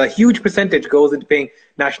 and a huge percentage goes into paying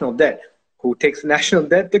national debt. Who takes national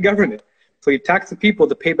debt? The government. So you tax the people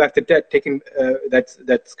to pay back the debt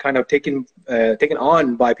that's kind of taken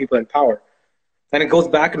on by people in power. And it goes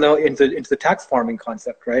back now into the tax farming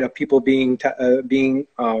concept, right? Of people being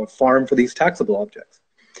farmed for these taxable objects.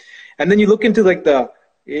 And then you look into like the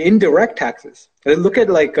indirect taxes. Look at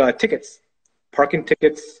like tickets, parking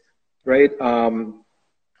tickets, right?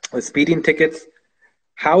 Speeding tickets.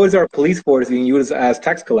 How is our police force being used as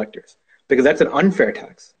tax collectors? Because that's an unfair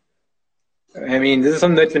tax. I mean, this is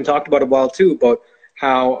something that's been talked about a while too, about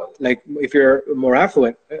how, like, if you're more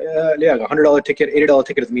affluent, a $100 ticket, $80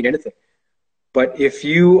 ticket doesn't mean anything. But if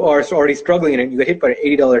you are already struggling and you get hit by an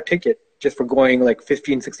 $80 ticket just for going like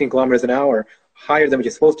 15, 16 kilometers an hour higher than what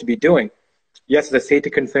you're supposed to be doing, yes, it's a safety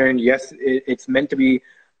concern. Yes, it's meant to be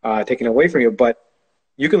taken away from you, but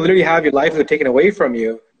you can literally have your livelihood taken away from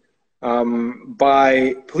you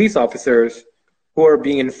by police officers who are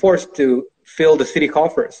being enforced to fill the city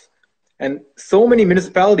coffers. And so many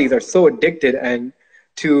municipalities are so addicted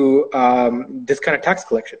to this kind of tax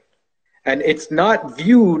collection. And it's not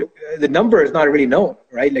viewed, the number is not really known,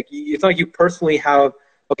 right? Like, it's not like you personally have,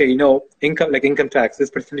 okay, income tax,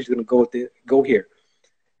 this percentage is going to go here.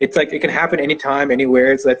 It's like it can happen anytime,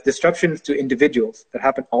 anywhere. It's like disruptions to individuals that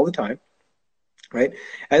happen all the time, right?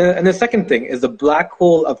 And the second thing is the black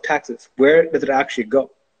hole of taxes. Where does it actually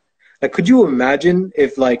go? Like, could you imagine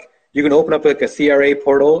if like you can open up like a CRA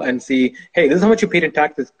portal and see, hey, this is how much you paid in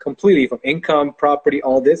taxes completely from income, property,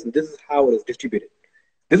 all this, and this is how it is distributed.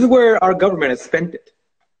 This is where our government has spent it.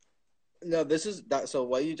 No, this is that. So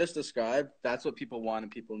what you just described, that's what people want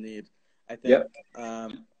and people need. I think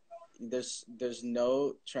Yep. there's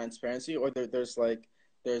no transparency, or there's like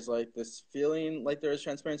this feeling like there is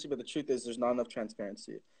transparency, but the truth is there's not enough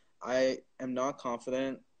transparency. I am not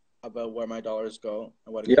confident about where my dollars go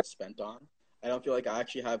and what it Yep. gets spent on. I don't feel like I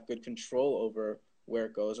actually have good control over where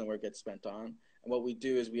it goes and where it gets spent on. And what we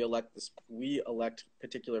do is we elect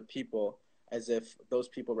particular people as if those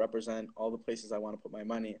people represent all the places I want to put my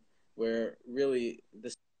money, where really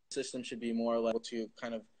the system should be more like to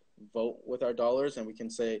kind of vote with our dollars, and we can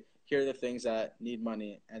say, here are the things that need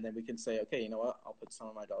money, and then we can say, okay, you know what, I'll put some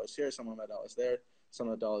of my dollars here, some of my dollars there, some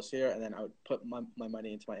of the dollars here, and then I would put my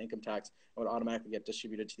money into my income tax, and would automatically get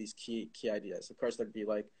distributed to these key ideas. Of course, there'd be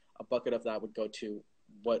like a bucket of that would go to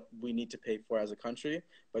what we need to pay for as a country,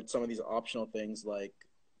 but some of these optional things like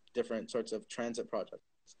different sorts of transit projects.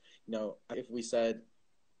 You know, if we said,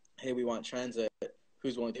 hey, we want transit,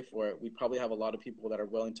 who's willing to pay for it? We'd probably have a lot of people that are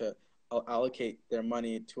willing to allocate their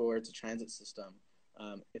money towards a transit system,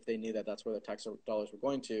 if they knew that that's where their tax dollars were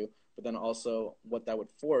going to. But then also what that would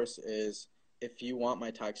force is, if you want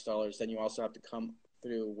my tax dollars, then you also have to come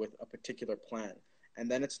through with a particular plan. And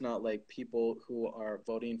then it's not like people who are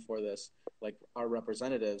voting for this, like our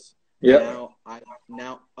representatives. Yep.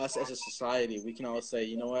 Now us as a society, we can all say,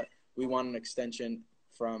 you know what, we want an extension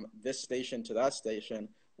from this station to that station.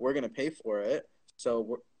 We're going to pay for it.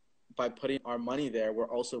 So by putting our money there, we're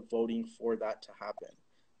also voting for that to happen.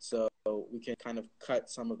 So we can kind of cut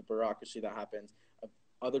some of the bureaucracy that happens of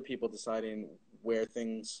other people deciding where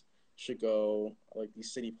things should go, like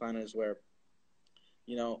these city planners where,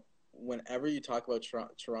 you know, whenever you talk about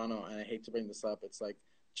Toronto, and I hate to bring this up, it's like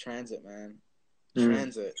transit, man.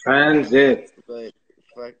 Transit. Transit. Like,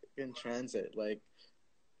 fucking transit. Like,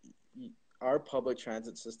 our public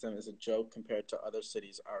transit system is a joke compared to other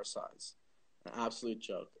cities our size. An absolute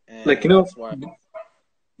joke. Like, And that's why.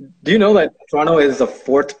 do you know that Toronto is the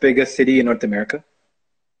fourth biggest city in North America?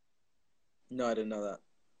 No, I didn't know that.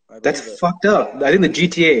 I That's believe it. fucked up. I think the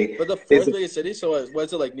GTA But the is fourth biggest city, so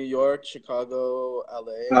was it like New York, Chicago,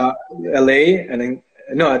 LA? uh, LA, and then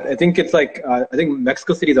no, I think it's like I think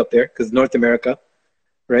Mexico City is up there because North America,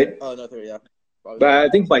 right? Oh, no, yeah. But Obviously. I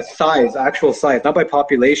think by size, actual size, not by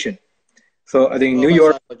population. So I think Oh, by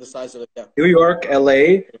size, like the size of it, yeah. New York,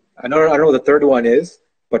 LA. I don't know what the third one is,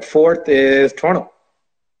 but fourth is Toronto.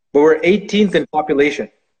 But we're 18th in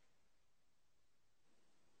population,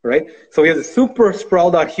 right? So we have a super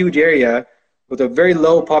sprawled out huge area with a very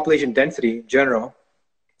low population density in general.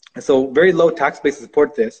 So very low tax base to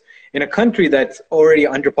support this in a country that's already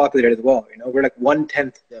underpopulated as well. You know, we're like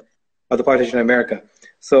 1/10 Yep. of the population in America.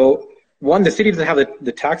 So one, the city doesn't have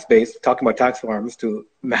the tax base, talking about tax farms, to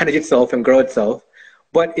manage itself and grow itself.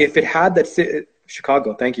 But if it had that,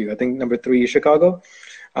 Chicago, thank you. I think number 3 is Chicago.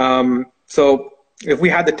 So if we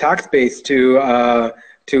had the tax base to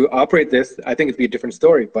operate this, I think it'd be a different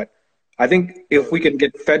story. But I think if we can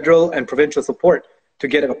get federal and provincial support to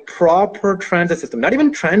get a proper transit system, not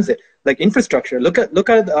even transit, like infrastructure. Look at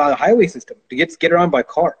the highway system to get around by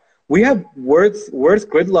car. We have worse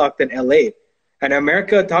gridlock than LA, and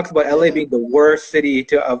America talks about LA Yeah. being the worst city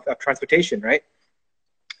of transportation, right?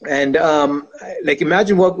 And like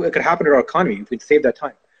imagine what could happen to our economy if we save that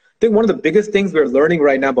time. I think one of the biggest things we're learning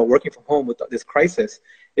right now about working from home with this crisis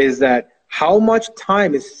is that how much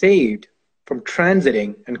time is saved from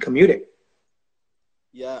transiting and commuting.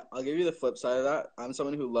 Yeah, I'll give you the flip side of that. I'm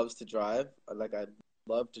someone who loves to drive. Like, I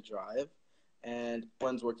love to drive, and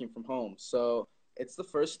one's working from home. So it's the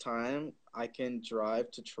first time I can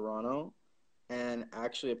drive to Toronto and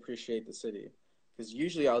actually appreciate the city. Because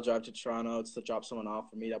usually I'll drive to Toronto, it's to drop someone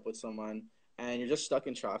off or meet up with someone, and you're just stuck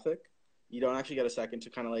in traffic. You don't actually get a second to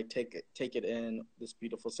kind of like take it in, this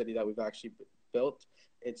beautiful city that we've actually built.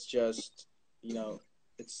 It's just, you know,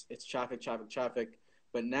 it's traffic, traffic, traffic.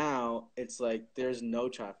 But now it's like there's no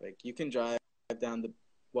traffic. You can drive down the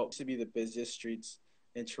what used to be the busiest streets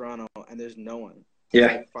in Toronto, and there's no one.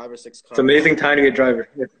 There's Yeah, like 5 or 6 it's cars. amazing time to be a driver.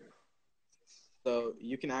 Yeah. So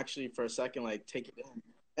you can actually, for a second, like take it in.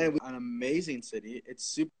 And an amazing city. It's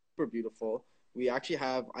super beautiful. We actually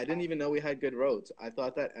have, I didn't even know we had good roads. I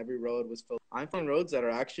thought that every road was filled. I'm finding roads that are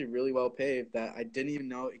actually really well paved that I didn't even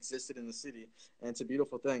know existed in the city. And it's a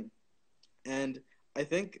beautiful thing. And I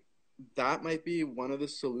think that might be one of the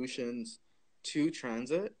solutions to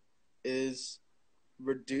transit is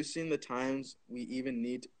reducing the times we even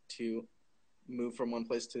need to move from one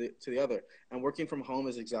place to the other. And working from home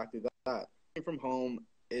is exactly that. Working from home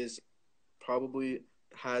is probably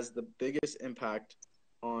has the biggest impact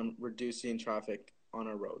on reducing traffic on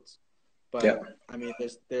our roads. Yeah. But I mean,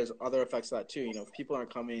 there's other effects of that too. You know, if people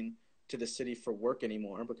aren't coming to the city for work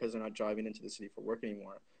anymore because they're not driving into the city for work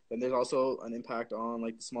anymore, then there's also an impact on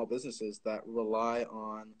like the small businesses that rely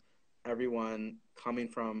on everyone coming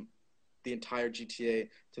from the entire GTA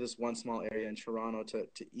to this one small area in Toronto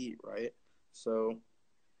to eat, right? So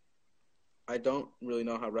I don't really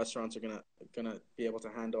know how restaurants are gonna be able to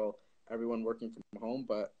handle everyone working from home,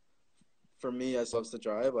 but for me as loves to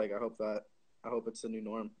drive, like I hope it's the new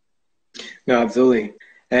norm. No, absolutely.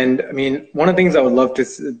 And I mean, one of the things I would love to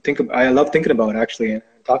think of, I love thinking about actually and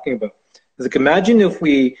talking about is like imagine if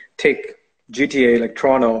we take GTA like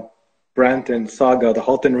Toronto, Brampton, Saga, the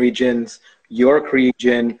Halton regions, York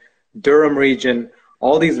region, Durham region,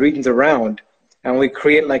 all these regions around, and we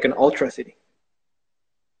create like an ultra city,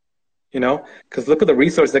 you know? Because look at the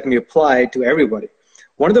resources that can be applied to everybody.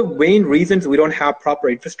 One of the main reasons we don't have proper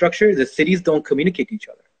infrastructure is that cities don't communicate to each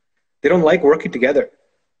other. They don't like working together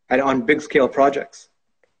and on big scale projects,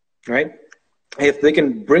 right? If you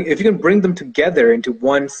can bring them together into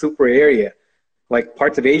one super area, like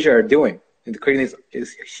parts of Asia are doing, and creating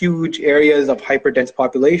these huge areas of hyper dense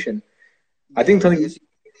population, I Yeah, think something.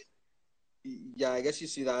 I guess you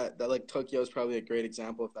see that like Tokyo is probably a great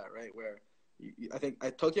example of that, right? Where I think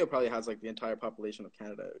Tokyo probably has like the entire population of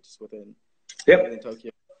Canada just within Yep,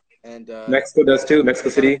 Tokyo, and Mexico does too. Mexico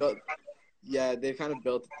they kind of City. built, yeah, they've kind of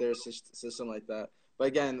built their system like that. But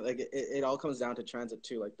again, like it all comes down to transit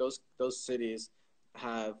too. Like those cities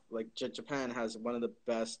have like Japan has one of the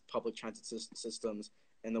best public transit systems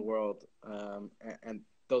in the world, and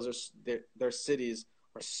those are their cities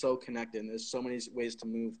are so connected. And there's so many ways to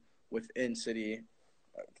move within city,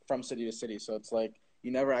 from city to city. So it's like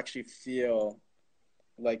you never actually feel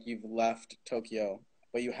like you've left Tokyo,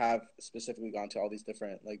 but you have specifically gone to all these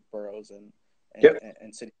different like boroughs Yep.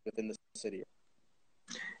 and cities within the city.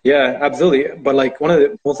 Yeah, absolutely. But like one of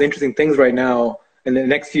the most interesting things right now in the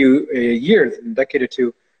next few years, a decade or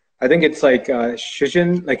two, I think it's like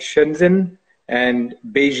Shenzhen and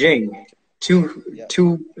Beijing, Yeah.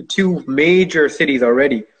 two major cities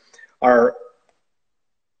already are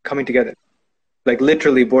coming together, like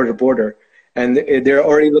literally border to border, and they're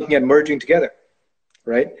already looking at merging together,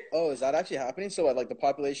 right? Oh, is that actually happening? So, like, the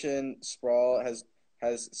population sprawl has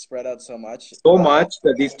spread out so much So that much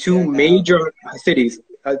that these two they're now. major cities,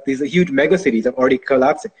 these huge mega cities, have already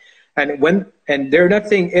collapsing. And they're not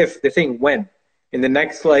saying if, they're saying when. In the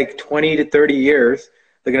next like 20 to 30 years,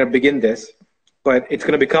 they're going to begin this, but it's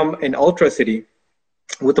going to become an ultra city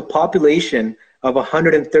with a population of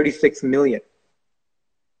 136 million.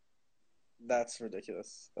 That's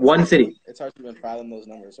ridiculous. That's One crazy. city. It's hard to even fathom those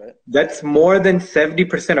numbers, right? That's more than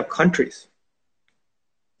 70% of countries.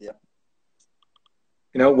 Yeah.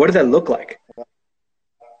 You know, what does that look like?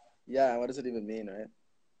 Yeah. What does it even mean, right?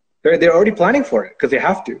 They're already planning for it because they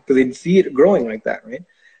have to, because they see it growing like that, right?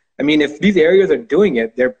 I mean, if these areas are doing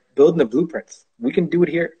it, they're building the blueprints. We can do it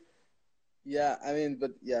here. Yeah. I mean,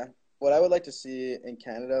 but yeah, what I would like to see in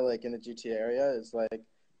Canada, like in the GTA area, is like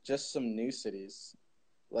just some new cities.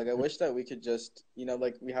 Like, I wish that we could just,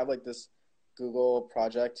 like we have like this Google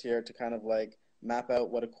project here to kind of like map out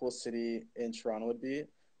what a cool city in Toronto would be.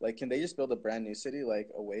 Like, can they just build a brand new city like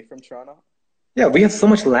away from Toronto? Yeah, we have so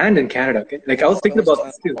much land in Canada. Okay? Like I was So thinking much about time.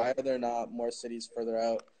 this too. Why are there not more cities further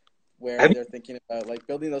out where Have they're thinking about like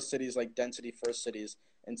building those cities like density first cities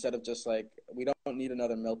instead of just like we don't need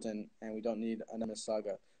another Milton and we don't need another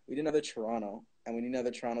Mississauga. We need another Toronto and we need another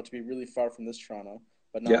Toronto to be really far from this Toronto,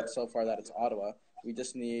 but yeah, not so far that it's Ottawa. We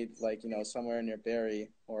just need like somewhere near Barrie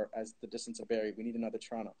or as the distance of Barrie. We need another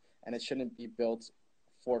Toronto, and it shouldn't be built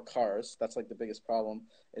for cars. That's like the biggest problem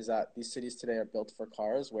is that these cities today are built for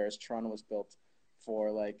cars, whereas Toronto was built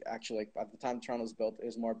for like actually like at the time Toronto was built, it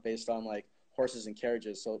was more based on like horses and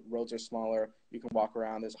carriages. So roads are smaller, you can walk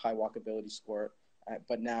around. There's a high walkability score.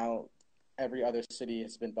 But now every other city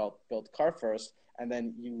has been built car first, and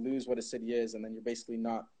then you lose what a city is, and then you're basically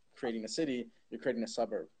not creating a city, you're creating a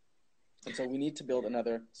suburb. And so we need to build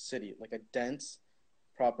another city, like a dense,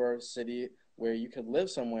 proper city where you could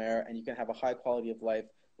live somewhere and you can have a high quality of life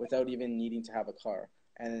without even needing to have a car.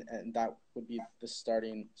 And that would be the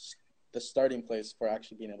starting place for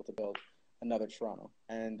actually being able to build another Toronto.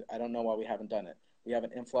 And I don't know why we haven't done it. We have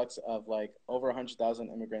an influx of like over 100,000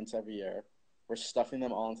 immigrants every year. We're stuffing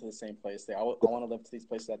them all into the same place. They all want to live to these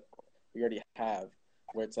places that we already have.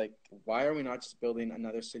 Where it's like, why are we not just building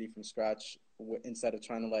another city from scratch instead of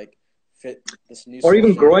trying to like fit this new or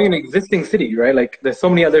even solution growing into? an existing city, right? Like there's so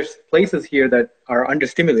many other places here that are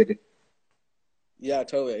understimulated. Yeah,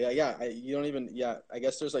 totally. Yeah, yeah. You don't even. Yeah, I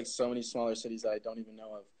guess there's like so many smaller cities that I don't even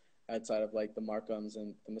know of outside of like the Markhams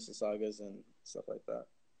and the Mississaugas and stuff like that.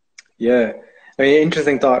 Yeah, I mean,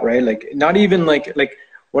 interesting thought, right? Like, not even like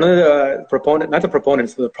one of the not the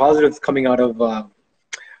proponents, but the positives coming out of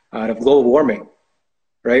global warming,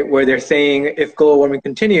 right? Where they're saying if global warming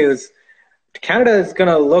continues, Canada is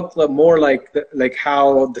gonna look more like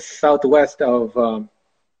how the southwest of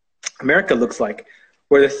America looks like,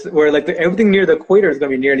 where like everything near the equator is gonna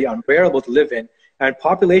be nearly unbearable to live in, and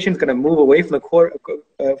population is gonna move away from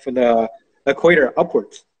the equator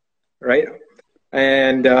upwards, right?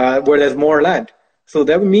 And where there's more land. So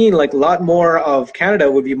that would mean like a lot more of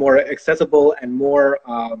Canada would be more accessible and more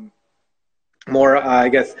I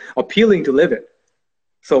guess, appealing to live in.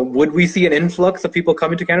 So would we see an influx of people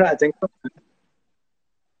coming to Canada? I think so.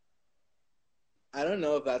 I don't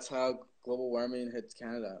know if that's how global warming hits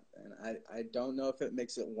Canada, and I don't know if it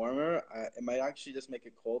makes it warmer. It might actually just make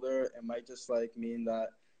it colder. It might just like mean that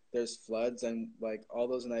there's floods and like all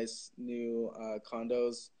those nice new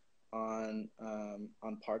condos on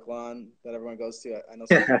Park Lawn that everyone goes to. I know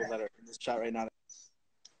some people that are in this chat right now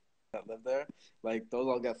that live there. Like those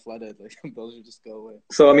all get flooded. Like those would just go away.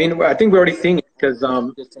 So I mean, I think we're already seeing it because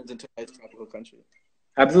it just turns into a nice tropical country.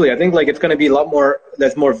 Absolutely, I think like it's going to be a lot more.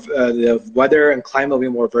 There's more the weather and climate will be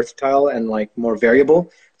more versatile and like more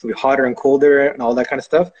variable. So it'll be hotter and colder and all that kind of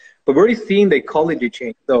stuff. But we're already seeing the ecology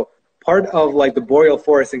change. So part of like the boreal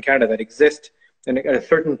forests in Canada that exist in a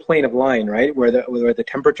certain plane of line, right, where the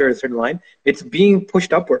temperature is a certain line, it's being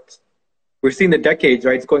pushed upwards. We've seen the decades,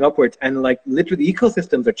 right? It's going upwards, and like literally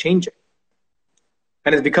ecosystems are changing,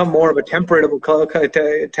 and it's become more of a temperate culture.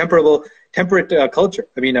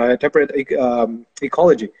 I mean, temperate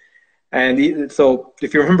ecology. And so,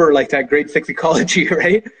 if you remember, like that grade 6 ecology,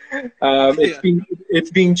 right? It's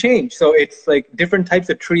being changed. So it's like different types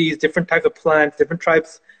of trees, different types of plants, different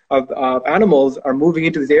types of animals are moving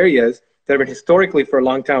into these areas that have been historically for a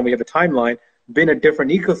long time. We have a timeline been a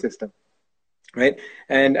different ecosystem, right?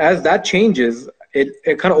 And as that changes,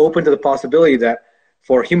 it kind of opens to the possibility that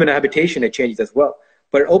for human habitation, it changes as well.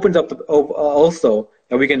 But it opens up also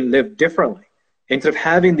that we can live differently. Instead of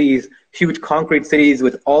having these huge concrete cities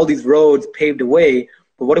with all these roads paved away,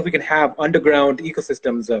 but what if we can have underground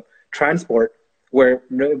ecosystems of transport where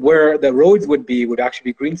the roads would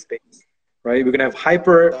actually be green space, right? We're gonna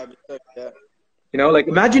have you know, like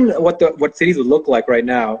imagine what cities would look like right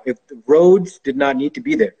now if the roads did not need to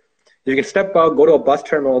be there. You can step out, go to a bus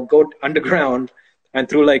terminal, go underground, and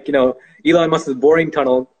through like, you know, Elon Musk's boring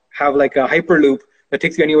tunnel, have like a hyperloop that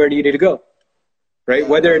takes you anywhere you need to go, right?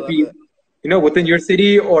 Whether it be, you know, within your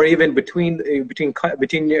city or even between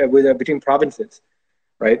provinces,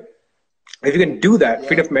 right? If you can do that,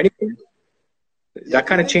 freedom from anything, that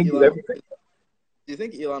kind of changes everything. Do you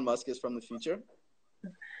think Elon Musk is from the future?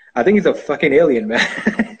 I think he's a fucking alien, man.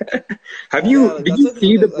 Did you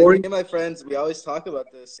see the boring? Me and my friends, we always talk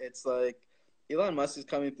about this. It's like Elon Musk is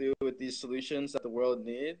coming through with these solutions that the world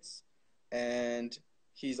needs, and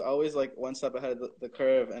he's always like one step ahead of the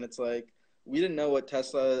curve. And it's like we didn't know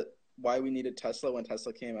why we needed Tesla when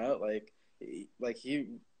Tesla came out. He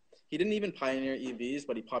didn't even pioneer EVs,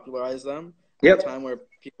 but he popularized them at a time where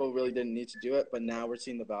people really didn't need to do it. But now we're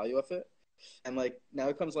seeing the value of it. And like now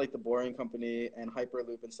it comes like the Boring Company and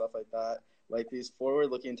Hyperloop and stuff like that. Like these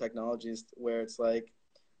forward-looking technologies where it's like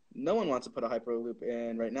no one wants to put a Hyperloop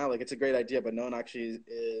in right now. Like it's a great idea, but no one actually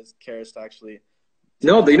cares to actually.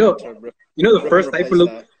 No, but you know the first Hyperloop.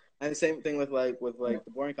 That. And the same thing with the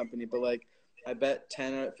Boring Company. But like I bet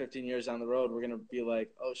 10 or 15 years down the road, we're gonna be like,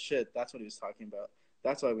 oh shit, that's what he was talking about.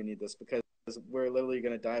 That's why we need this, because we're literally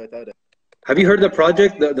gonna die without it. Have you heard of the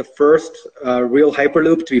project, the first real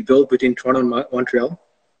Hyperloop to be built between Toronto and Montreal?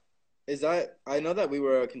 I know that we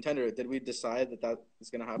were a contender. Did we decide that was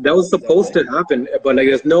going to happen? That was supposed to happen, but like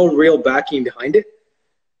there's no real backing behind it,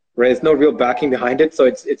 right? There's no real backing behind it, so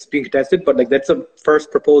it's being contested. But like that's a first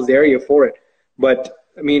proposed area for it. But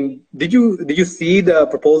I mean, did you see the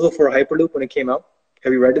proposal for a Hyperloop when it came out?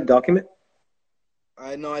 Have you read the document?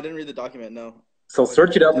 No, I didn't read the document. No. So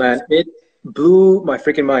search it up, man. It blew my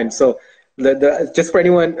freaking mind. So just for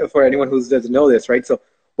anyone who doesn't know this, right? So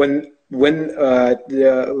when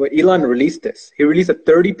Elon released this, he released a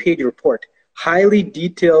 30-page report, highly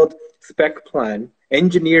detailed spec plan,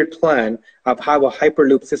 engineered plan of how a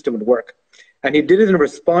Hyperloop system would work, and he did it in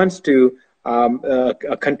response to a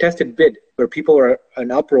contested bid where people were in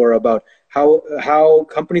uproar about how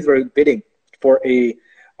companies were bidding for a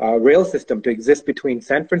rail system to exist between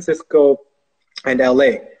San Francisco and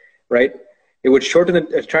LA, right? It would shorten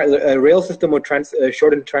a rail system would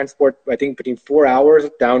shorten transport, I think, between 4 hours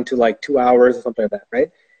down to like 2 hours or something like that,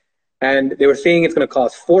 right? And they were saying it's going to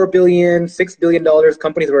cost $4 billion, $6 billion.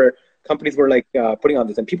 Companies were companies were like putting on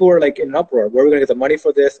this, and people were like in an uproar. Where are we going to get the money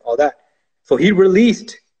for this? All that. So he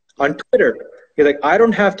released on Twitter. He's like, I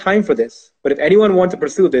don't have time for this, but if anyone wants to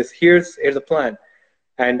pursue this, here's a plan.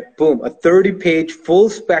 And boom, a 30-page full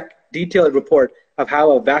spec detailed report of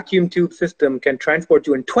how a vacuum tube system can transport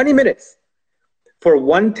you in 20 minutes for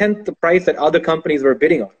 1/10 the price that other companies were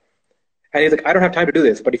bidding on. And he's like, I don't have time to do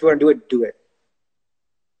this, but if you want to do it, do it.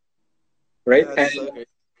 Right? That's And so great.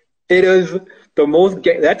 it is the most,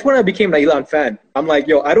 that's when I became an Elon fan. I'm like,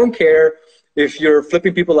 yo, I don't care if you're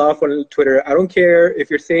flipping people off on Twitter. I don't care if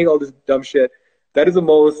you're saying all this dumb shit. That is the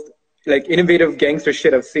most like innovative gangster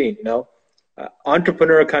shit I've seen, you know?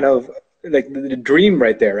 Entrepreneur kind of like the dream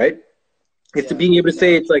right there, right? It's to being able to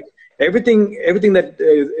say, it's like everything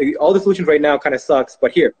that all the solutions right now kind of sucks,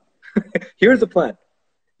 but here's the plan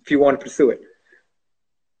if you want to pursue it.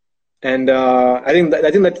 And I think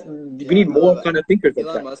that we need more kind of thinkers like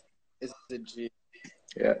Elon that. Musk is a G.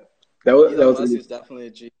 Yeah, that was Musk is definitely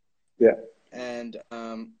a G. Yeah. And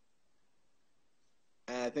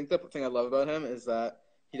I think the thing I love about him is that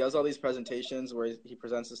he does all these presentations where he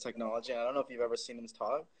presents his technology. And I don't know if you've ever seen him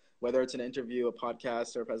talk, whether it's an interview, a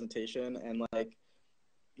podcast, or a presentation. And like,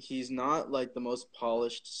 he's not like the most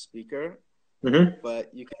polished speaker,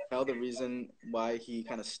 but you can tell the reason why he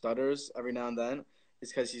kind of stutters every now and then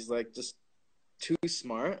is because he's like just too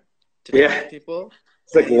smart to talk to people.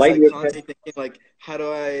 It's like he's like constantly thinking like, how do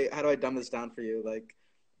I dumb this down for you? Like,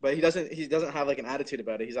 but he doesn't have like an attitude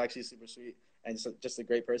about it. He's actually super sweet and just a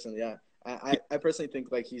great person. Yeah. I personally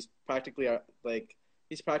think like he's practically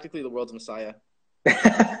the world's messiah.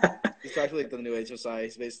 He's practically like the new age messiah.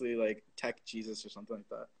 He's basically like tech Jesus or something like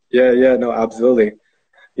that. Yeah, no, absolutely.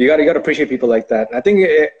 You got to appreciate people like that. I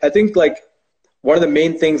think like one of the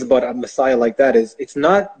main things about a messiah like that is it's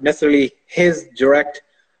not necessarily his direct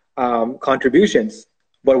contributions,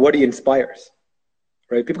 but what he inspires.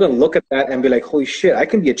 Right? People can look at that and be like, holy shit, I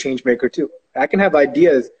can be a change maker too. I can have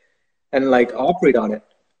ideas and like operate on it.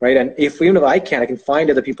 Right? And even if I can find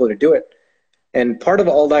other people to do it. And part of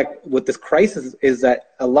all that with this crisis is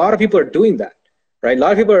that a lot of people are doing that. Right? A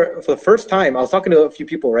lot of people are, for the first time, I was talking to a few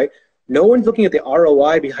people, right? No one's looking at the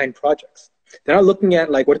ROI behind projects. They're not looking at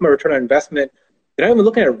like, what's my return on investment? They're not even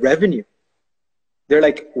looking at revenue. They're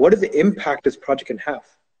like, what is the impact this project can have?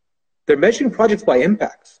 They're measuring projects by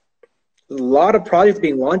impacts. There's a lot of projects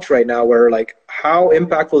being launched right now where like, how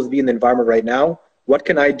impactful is it in the environment right now? What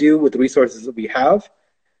can I do with the resources that we have?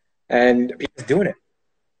 And people's doing it.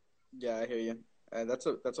 Yeah, I hear you.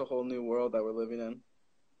 That's a whole new world that we're living in,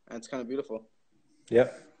 and it's kind of beautiful.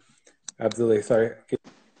 Yep, absolutely. Sorry.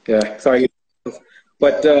 Yeah, sorry.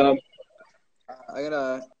 But I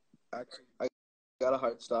got a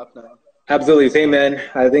hard stop now. Absolutely, same man.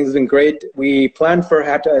 I think it's been great. We planned for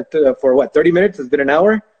what, 30 minutes? It's been an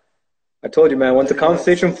hour. I told you, man. Once the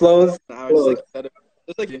conversation flows.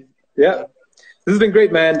 Just like you. Yeah. This has been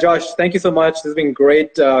great, man. Josh, thank you so much. This has been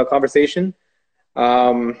great conversation.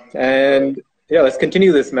 And yeah, let's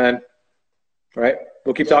continue this, man. All right.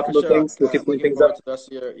 We'll keep talking about things. We'll keep doing things up. To the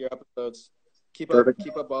rest of your episodes. Keep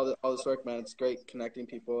up all this work, man. It's great connecting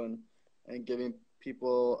people and giving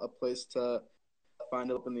people a place to find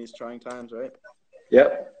hope in these trying times, right?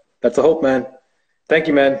 Yep. That's the hope, man. Thank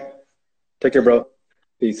you, man. Take care, bro.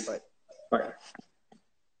 Peace. Bye. Bye.